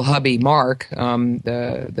wonderful hubby Mark,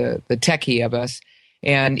 the techie of us,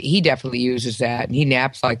 and he definitely uses that, and he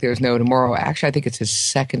naps like there's no tomorrow. Actually, I think it's his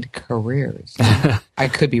second career. So I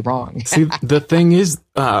could be wrong. See, the thing is,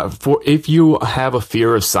 if you have a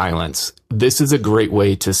fear of silence, this is a great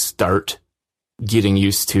way to start getting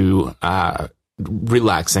used to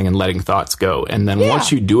relaxing and letting thoughts go. And then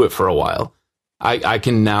once you do it for a while, I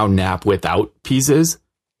can now nap without Pisa's.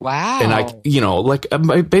 Wow. And I've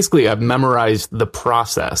memorized the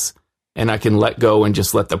process and I can let go and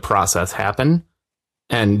just let the process happen.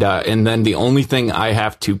 And then the only thing I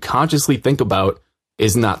have to consciously think about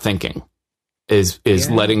is not thinking, is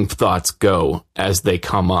letting thoughts go as they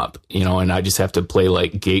come up, and I just have to play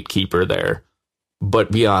like gatekeeper there.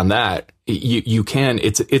 But beyond that, you can,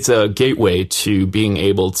 it's a gateway to being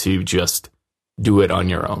able to just do it on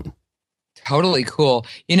your own. Totally cool.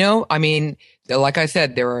 Like I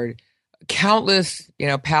said, there are countless,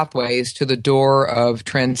 pathways to the door of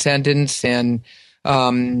transcendence and,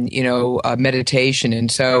 meditation.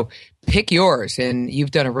 And so pick yours. And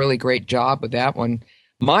you've done a really great job with that one.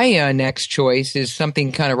 My next choice is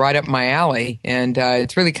something kind of right up my alley. And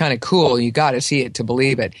it's really kind of cool. You got to see it to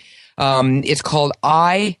believe it. It's called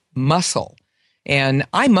iMuscle.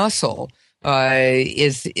 And iMuscle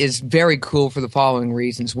is very cool for the following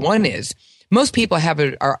reasons. One is most people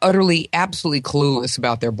are utterly, absolutely clueless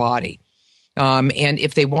about their body. And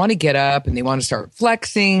if they want to get up and they want to start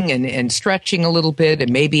flexing and stretching a little bit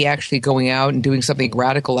and maybe actually going out and doing something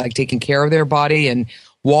radical like taking care of their body and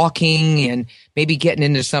walking and maybe getting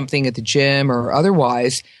into something at the gym or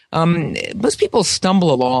otherwise, most people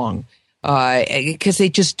stumble along because they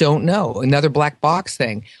just don't know. Another black box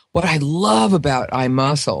thing. What I love about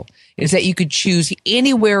iMuscle is that you could choose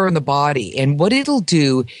anywhere in the body. And what it'll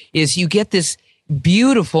do is you get this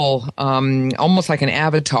beautiful, almost like an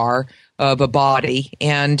avatar of a body.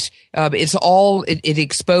 And it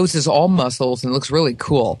exposes all muscles and looks really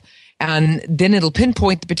cool. And then it'll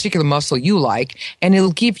pinpoint the particular muscle you like, and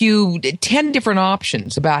it'll give you 10 different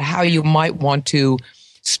options about how you might want to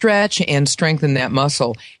stretch and strengthen that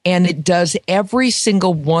muscle. And it does every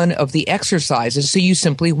single one of the exercises, so you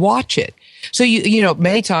simply watch it. So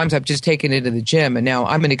many times I've just taken it to the gym, and now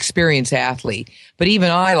I'm an experienced athlete, but even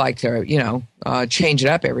I like to, change it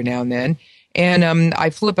up every now and then. And I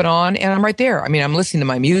flip it on, and I'm right there. I mean, I'm listening to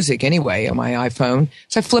my music anyway on my iPhone.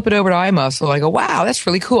 So I flip it over to iMuscle. I go, wow, that's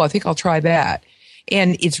really cool. I think I'll try that.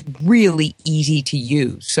 And it's really easy to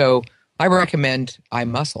use. So I recommend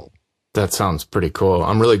iMuscle. That sounds pretty cool.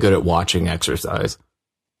 I'm really good at watching exercise.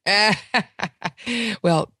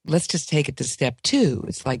 Well, let's just take it to step 2.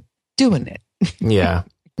 It's like doing it. Yeah.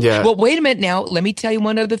 Yeah. Well, wait a minute now. Let me tell you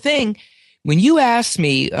one other thing. When you asked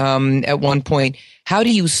me at one point, how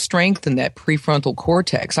do you strengthen that prefrontal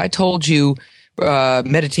cortex? I told you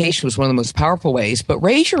meditation was one of the most powerful ways. But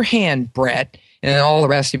raise your hand, Brett, and all the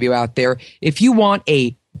rest of you out there, if you want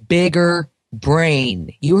a bigger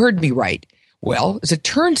brain. You heard me right. Well, as it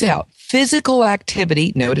turns out, physical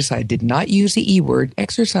activity, notice I did not use the E word,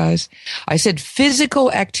 exercise. I said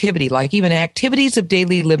physical activity, like even activities of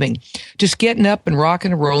daily living, just getting up and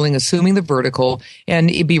rocking and rolling, assuming the vertical.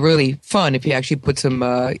 And it'd be really fun if you actually put some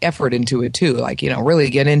effort into it too, like,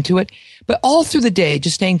 really get into it. But all through the day,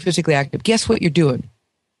 just staying physically active. Guess what you're doing?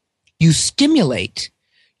 You stimulate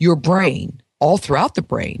your brain all throughout the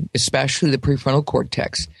brain, especially the prefrontal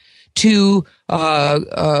cortex, to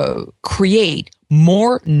create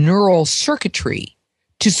more neural circuitry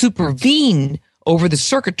to supervene over the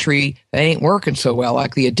circuitry that ain't working so well,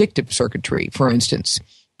 like the addictive circuitry, for instance.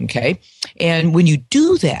 Okay? And when you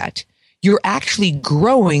do that, you're actually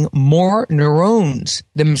growing more neurons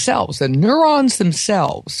themselves. The neurons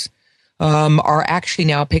themselves are actually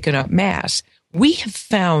now picking up mass. We have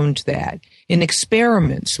found that in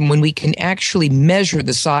experiments, when we can actually measure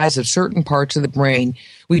the size of certain parts of the brain,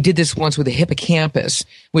 we did this once with the hippocampus,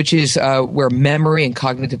 which is where memory and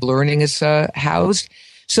cognitive learning is housed.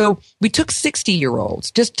 So we took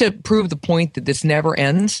 60-year-olds, just to prove the point that this never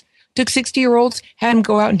ends, took 60-year-olds, had them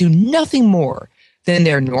go out and do nothing more than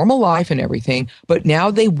their normal life and everything, but now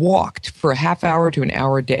they walked for a half hour to an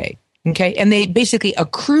hour a day. Okay. And they basically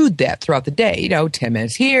accrued that throughout the day, 10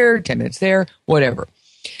 minutes here, 10 minutes there, whatever.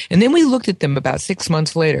 And then we looked at them about 6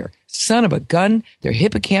 months later. Son of a gun, their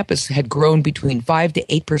hippocampus had grown between 5 to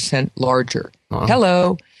 8% larger. Wow.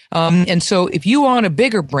 Hello. And so if you want a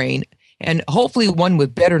bigger brain and hopefully one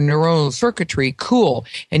with better neuronal circuitry, cool.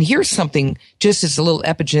 And here's something just as a little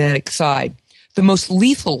epigenetic side. The most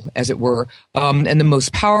lethal, as it were, and the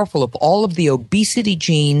most powerful of all of the obesity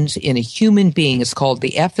genes in a human being is called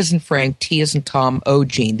the F as in Frank, T as in Tom, O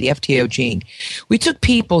gene, the FTO gene. We took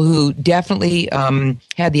people who definitely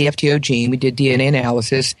had the FTO gene. We did DNA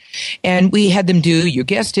analysis, and we had them do, you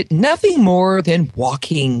guessed it, nothing more than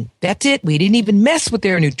walking. That's it. We didn't even mess with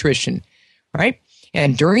their nutrition, right?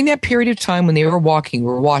 And during that period of time when they were walking, we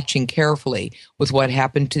were watching carefully with what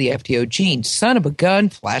happened to the FTO gene. Son of a gun,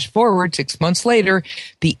 flash forward 6 months later,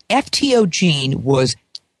 the FTO gene was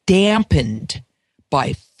dampened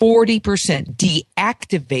by 40%,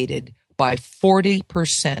 deactivated by 40%.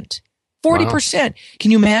 40%. Wow.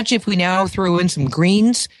 Can you imagine if we now throw in some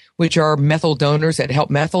greens, which are methyl donors that help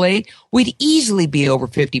methylate? We'd easily be over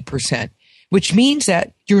 50%, which means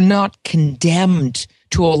that you're not condemned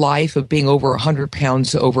to a life of being over 100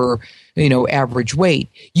 pounds over, average weight.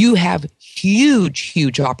 You have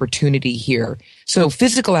huge opportunity here. So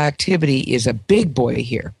physical activity is a big boy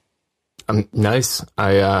here. Nice.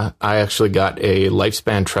 I actually got a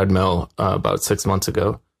Lifespan treadmill about 6 months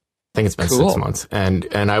ago. I think it's been 6 months, and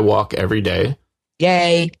I walk every day.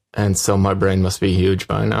 Yay! And so my brain must be huge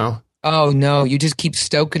by now. Oh, no, you just keep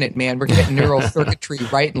stoking it, man. We're getting neural circuitry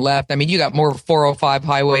right and left. I mean, you got more 405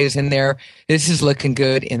 highways in there. This is looking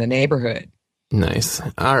good in the neighborhood. Nice.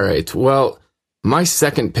 All right. Well, my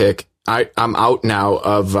second pick, I'm out now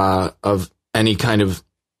of any kind of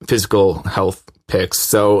physical health picks,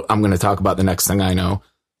 so I'm going to talk about the next thing I know.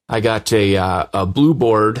 I got a blue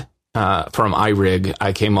board from iRig,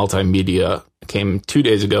 IK Multimedia. It came 2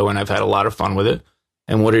 days ago, and I've had a lot of fun with it.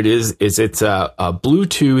 And what it is it's a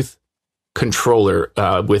Bluetooth controller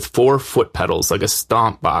with 4 foot pedals, like a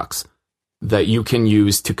stomp box, that you can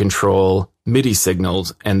use to control MIDI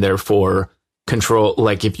signals and therefore control,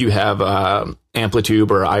 like if you have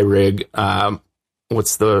Amplitube or iRig,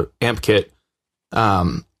 what's the AmpKit?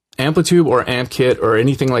 Amplitube or AmpKit or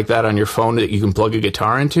anything like that on your phone that you can plug a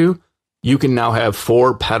guitar into, you can now have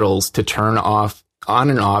 4 pedals to turn on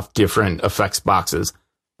and off different effects boxes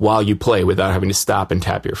while you play without having to stop and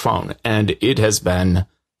tap your phone. And it has been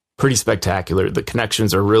pretty spectacular. The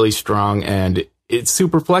connections are really strong, and it's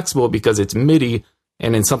super flexible because it's MIDI,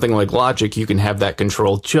 and in something like Logic, you can have that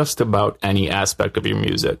control just about any aspect of your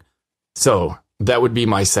music. So that would be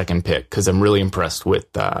my second pick because I'm really impressed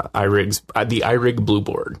with the iRig Blue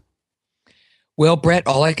Board. Well, Brett,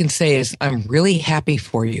 all I can say is I'm really happy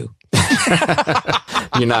for you.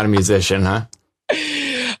 You're not a musician, huh?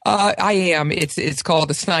 I am. It's called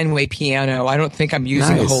the Steinway piano. I don't think I'm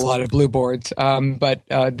using a whole lot of blue boards, but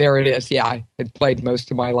there it is. Yeah, I played most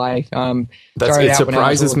of my life. It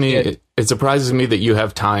surprises me. It surprises me that you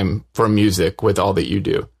have time for music with all that you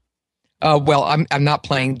do. Well, I'm not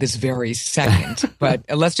playing this very second, but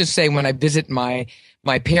let's just say when I visit my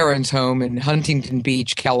parents' home in Huntington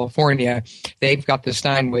Beach, California, they've got the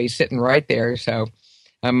Steinway sitting right there. So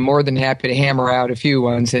I'm more than happy to hammer out a few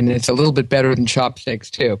ones, and it's a little bit better than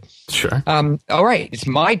chopsticks too. Sure. All right, it's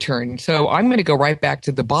my turn. So I'm going to go right back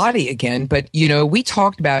to the body again. But, we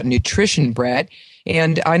talked about nutrition, Brett,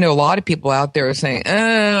 and I know a lot of people out there are saying,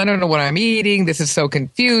 I don't know what I'm eating. This is so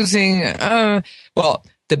confusing. Well,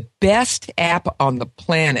 the best app on the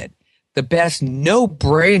planet, the best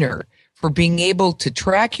no-brainer for being able to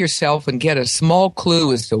track yourself and get a small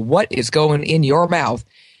clue as to what is going in your mouth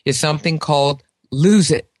is something called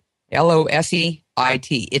Lose It, Loset.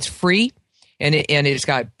 It's free, and it's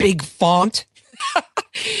got big font,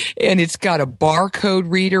 and it's got a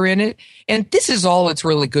barcode reader in it, and this is all it's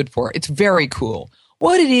really good for. It's very cool.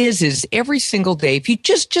 What it is every single day, if you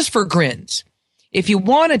just for grins, if you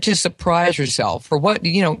want to just surprise yourself for what,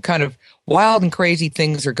 kind of wild and crazy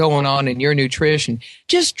things are going on in your nutrition,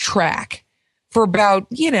 just track for about,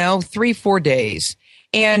 3-4 days,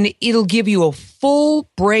 and it'll give you a full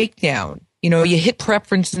breakdown. You hit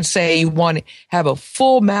preference and say you want to have a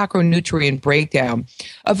full macronutrient breakdown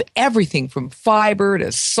of everything from fiber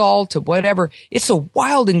to salt to whatever. It's a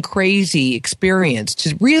wild and crazy experience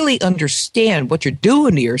to really understand what you're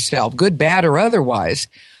doing to yourself, good, bad, or otherwise.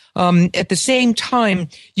 At the same time,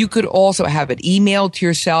 you could also have it emailed to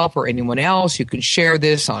yourself or anyone else. You can share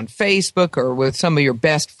this on Facebook or with some of your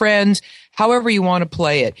best friends, however you want to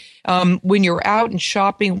play it. When you're out and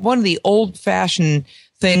shopping, one of the old-fashioned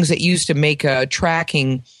things that used to make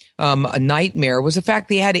tracking a nightmare was the fact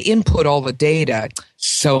they had to input all the data.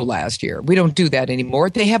 So last year, we don't do that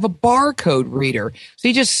anymore. They have a barcode reader. So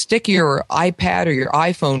you just stick your iPad or your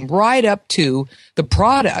iPhone right up to the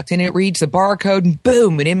product and it reads the barcode and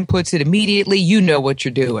boom, it inputs it immediately. You know what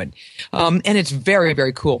you're doing. And it's very,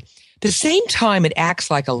 very cool. At the same time, it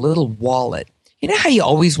acts like a little wallet. You know how you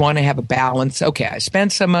always want to have a balance? Okay, I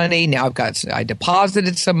spent some money. Now I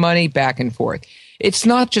deposited some money back and forth. It's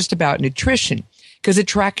not just about nutrition because it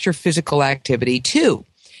tracks your physical activity too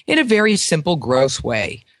in a very simple, gross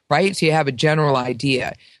way, right? So you have a general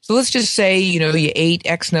idea. So let's just say, you ate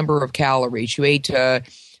X number of calories. You ate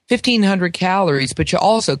 1,500 calories, but you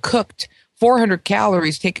also cooked 400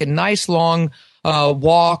 calories, take a nice long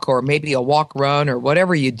walk or maybe a walk run or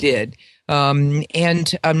whatever you did. Now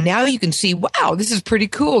you can see, wow, this is pretty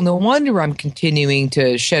cool. No wonder I'm continuing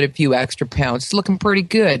to shed a few extra pounds. It's looking pretty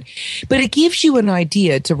good. But it gives you an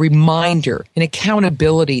idea. It's a reminder, an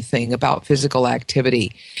accountability thing about physical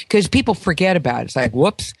activity because people forget about it. It's like,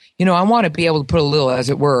 whoops, I want to be able to put a little, as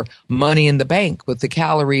it were, money in the bank with the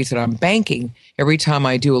calories that I'm banking every time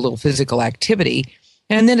I do a little physical activity.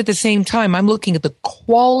 And then at the same time, I'm looking at the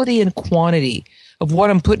quality and quantity of what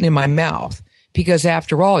I'm putting in my mouth. Because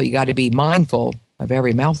after all, you got to be mindful of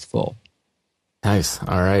every mouthful. Nice.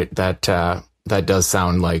 All right. That does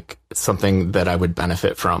sound like something that I would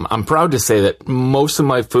benefit from. I'm proud to say that most of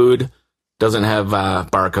my food doesn't have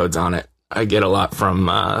barcodes on it. I get a lot from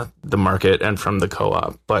the market and from the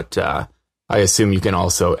co-op, but I assume you can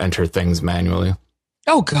also enter things manually.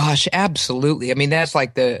 Oh, gosh, absolutely. I mean, that's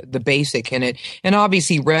like the basic in it. And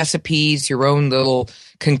obviously recipes, your own little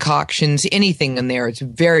concoctions, anything in there. It's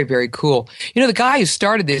very, very cool. The guy who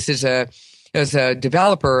started this is a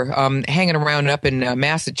developer hanging around up in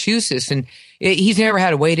Massachusetts, and he's never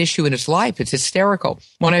had a weight issue in his life. It's hysterical.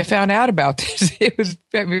 When I found out about this, it was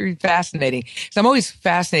very fascinating. So I'm always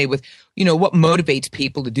fascinated with, what motivates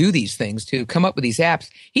people to do these things, to come up with these apps.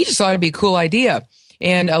 He just thought it'd be a cool idea.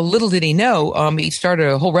 And little did he know, he started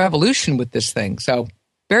a whole revolution with this thing. So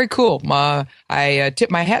very cool. I tip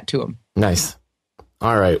my hat to him. Nice.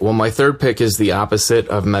 All right. Well, my third pick is the opposite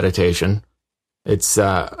of meditation. It's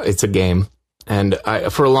a game. And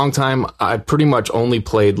for a long time, I pretty much only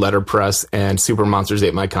played Letterpress and Super Monsters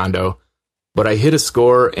Ate My Condo. But I hit a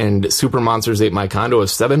score in Super Monsters Ate My Condo of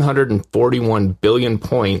 741 billion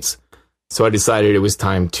points. So I decided it was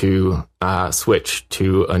time to switch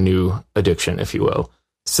to a new addiction, if you will.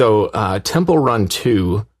 So Temple Run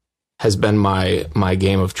 2 has been my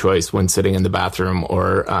game of choice when sitting in the bathroom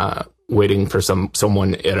or waiting for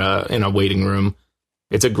someone in a waiting room.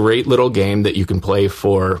 It's a great little game that you can play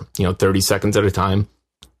for 30 seconds at a time,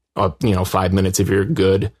 5 minutes if you're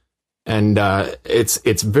good. And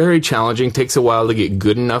it's very challenging. Takes a while to get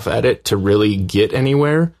good enough at it to really get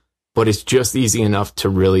anywhere. But it's just easy enough to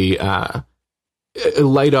really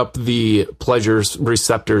light up the pleasure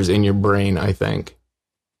receptors in your brain, I think.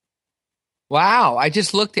 Wow. I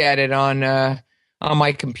just looked at it on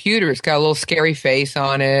my computer. It's got a little scary face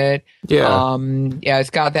on it. Yeah. It's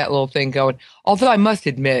got that little thing going. Although I must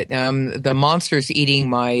admit, the monsters eating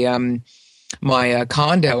my my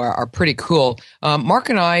condo are pretty cool. Mark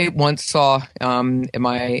and I once saw,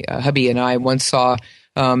 my hubby and I once saw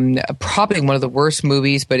probably one of the worst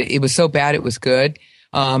movies, but it was so bad it was good.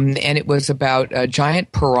 and it was about a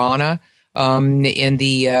giant piranha in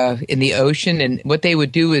the ocean, and what they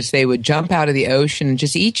would do is they would jump out of the ocean and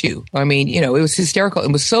just eat you. I mean, it was hysterical.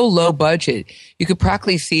 It was so low budget, you could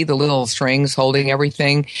practically see the little strings holding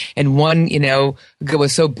everything, and one, it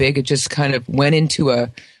was so big it just kind of went into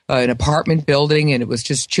an apartment building, and it was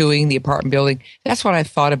just chewing the apartment building. That's what I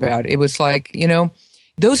thought about. It was like,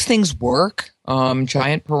 those things work.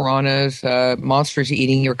 Giant piranhas, monsters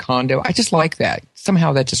eating your condo. I just like that.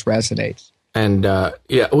 Somehow that just resonates. And,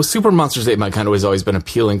 Super Monsters 8 My Condo has always been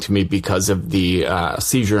appealing to me because of the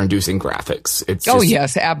seizure-inducing graphics. It's just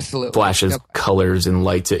yes, absolutely. Flashes colors and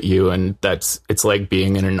lights at you, and it's like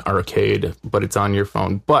being in an arcade, but it's on your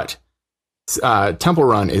phone. But Temple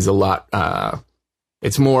Run is a lot,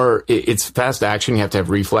 it's fast action. You have to have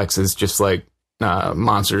reflexes just like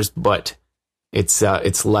Monsters, but it's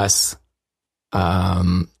less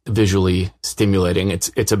visually stimulating.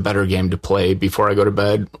 It's a better game to play before I go to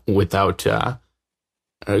bed without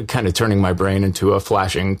kind of turning my brain into a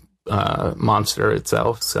flashing monster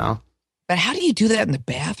itself. So, but how do you do that in the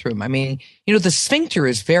bathroom? I mean, the sphincter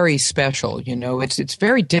is very special. It's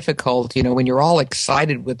very difficult. When you're all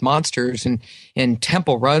excited with monsters and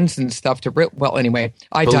temple runs and stuff well, anyway,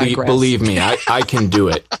 I digress. Believe me, I can do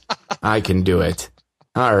it. I can do it.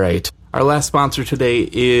 All right. Our last sponsor today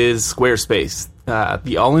is Squarespace,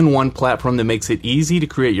 the all-in-one platform that makes it easy to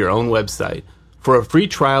create your own website. For a free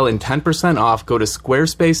trial and 10% off, go to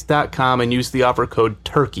squarespace.com and use the offer code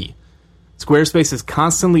TURKEY. Squarespace is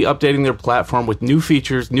constantly updating their platform with new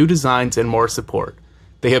features, new designs, and more support.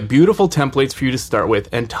 They have beautiful templates for you to start with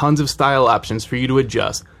and tons of style options for you to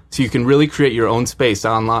adjust so you can really create your own space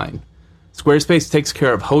online. Squarespace takes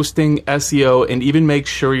care of hosting, SEO, and even makes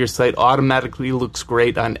sure your site automatically looks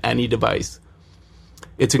great on any device.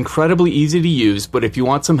 It's incredibly easy to use, but if you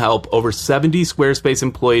want some help, over 70 Squarespace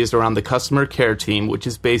employees are on the customer care team, which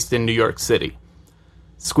is based in New York City.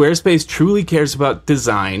 Squarespace truly cares about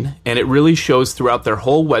design, and it really shows throughout their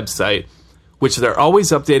whole website, which they're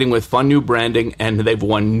always updating with fun new branding, and they've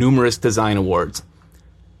won numerous design awards.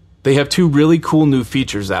 They have 2 really cool new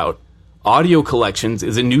features out. Audio Collections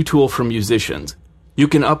is a new tool for musicians. You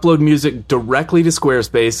can upload music directly to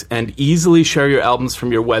Squarespace and easily share your albums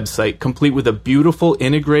from your website, complete with a beautiful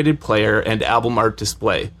integrated player and album art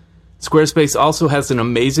display. Squarespace also has an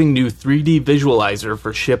amazing new 3D visualizer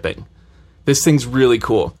for shipping. This thing's really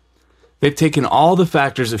cool. They've taken all the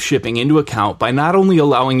factors of shipping into account by not only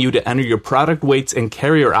allowing you to enter your product weights and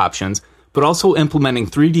carrier options, but also implementing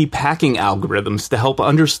 3D packing algorithms to help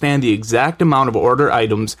understand the exact amount of order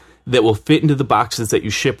items that will fit into the boxes that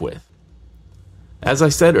you ship with. As I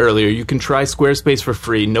said earlier, you can try Squarespace for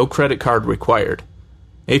free, no credit card required.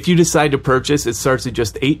 If you decide to purchase, it starts at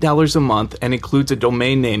just $8 a month and includes a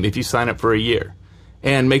domain name if you sign up for a year.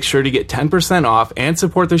 And make sure to get 10% off and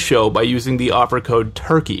support the show by using the offer code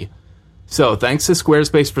TURKEY. So thanks to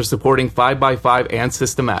Squarespace for supporting 5x5 and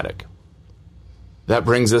Systematic. That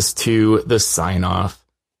brings us to the sign-off.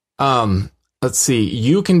 Let's see.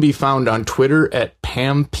 You can be found on Twitter at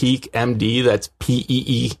PamPeekMD. That's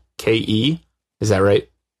Peeke. Is that right?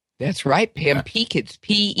 That's right. Pam Peeke. It's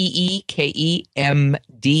PeekeMD.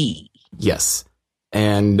 Yes.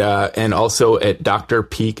 And also at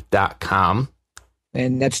drpeeke.com.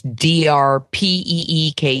 And that's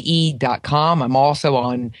drpeeke.com. I'm also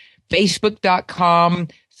on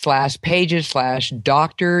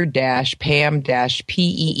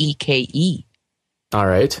Facebook.com/pages/Dr-Pam-Peeke. All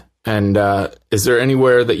right. And is there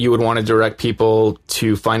anywhere that you would want to direct people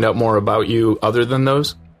to find out more about you other than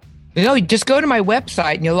those? Just go to my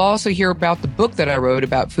website, and you'll also hear about the book that I wrote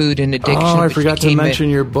about food and addiction. Oh, I forgot to mention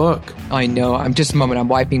your book. I know. I'm just a moment. I'm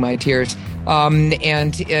wiping my tears. And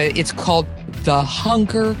it's called The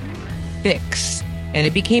Hunger Fix. And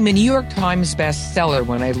it became a New York Times bestseller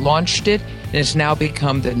when I launched it, and it's now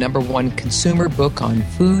become the #1 consumer book on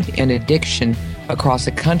food and addiction across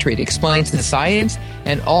the country. It explains the science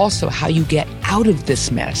and also how you get out of this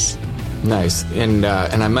mess. Nice. And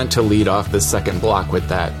I meant to lead off the second block with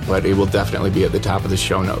that, but it will definitely be at the top of the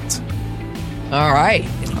show notes. All right.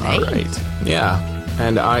 All right. Yeah.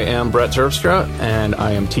 And I am Brett Terpstra, and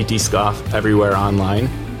I am TT Scoff everywhere online.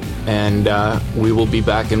 And we will be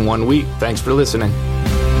back in 1 week. Thanks for listening.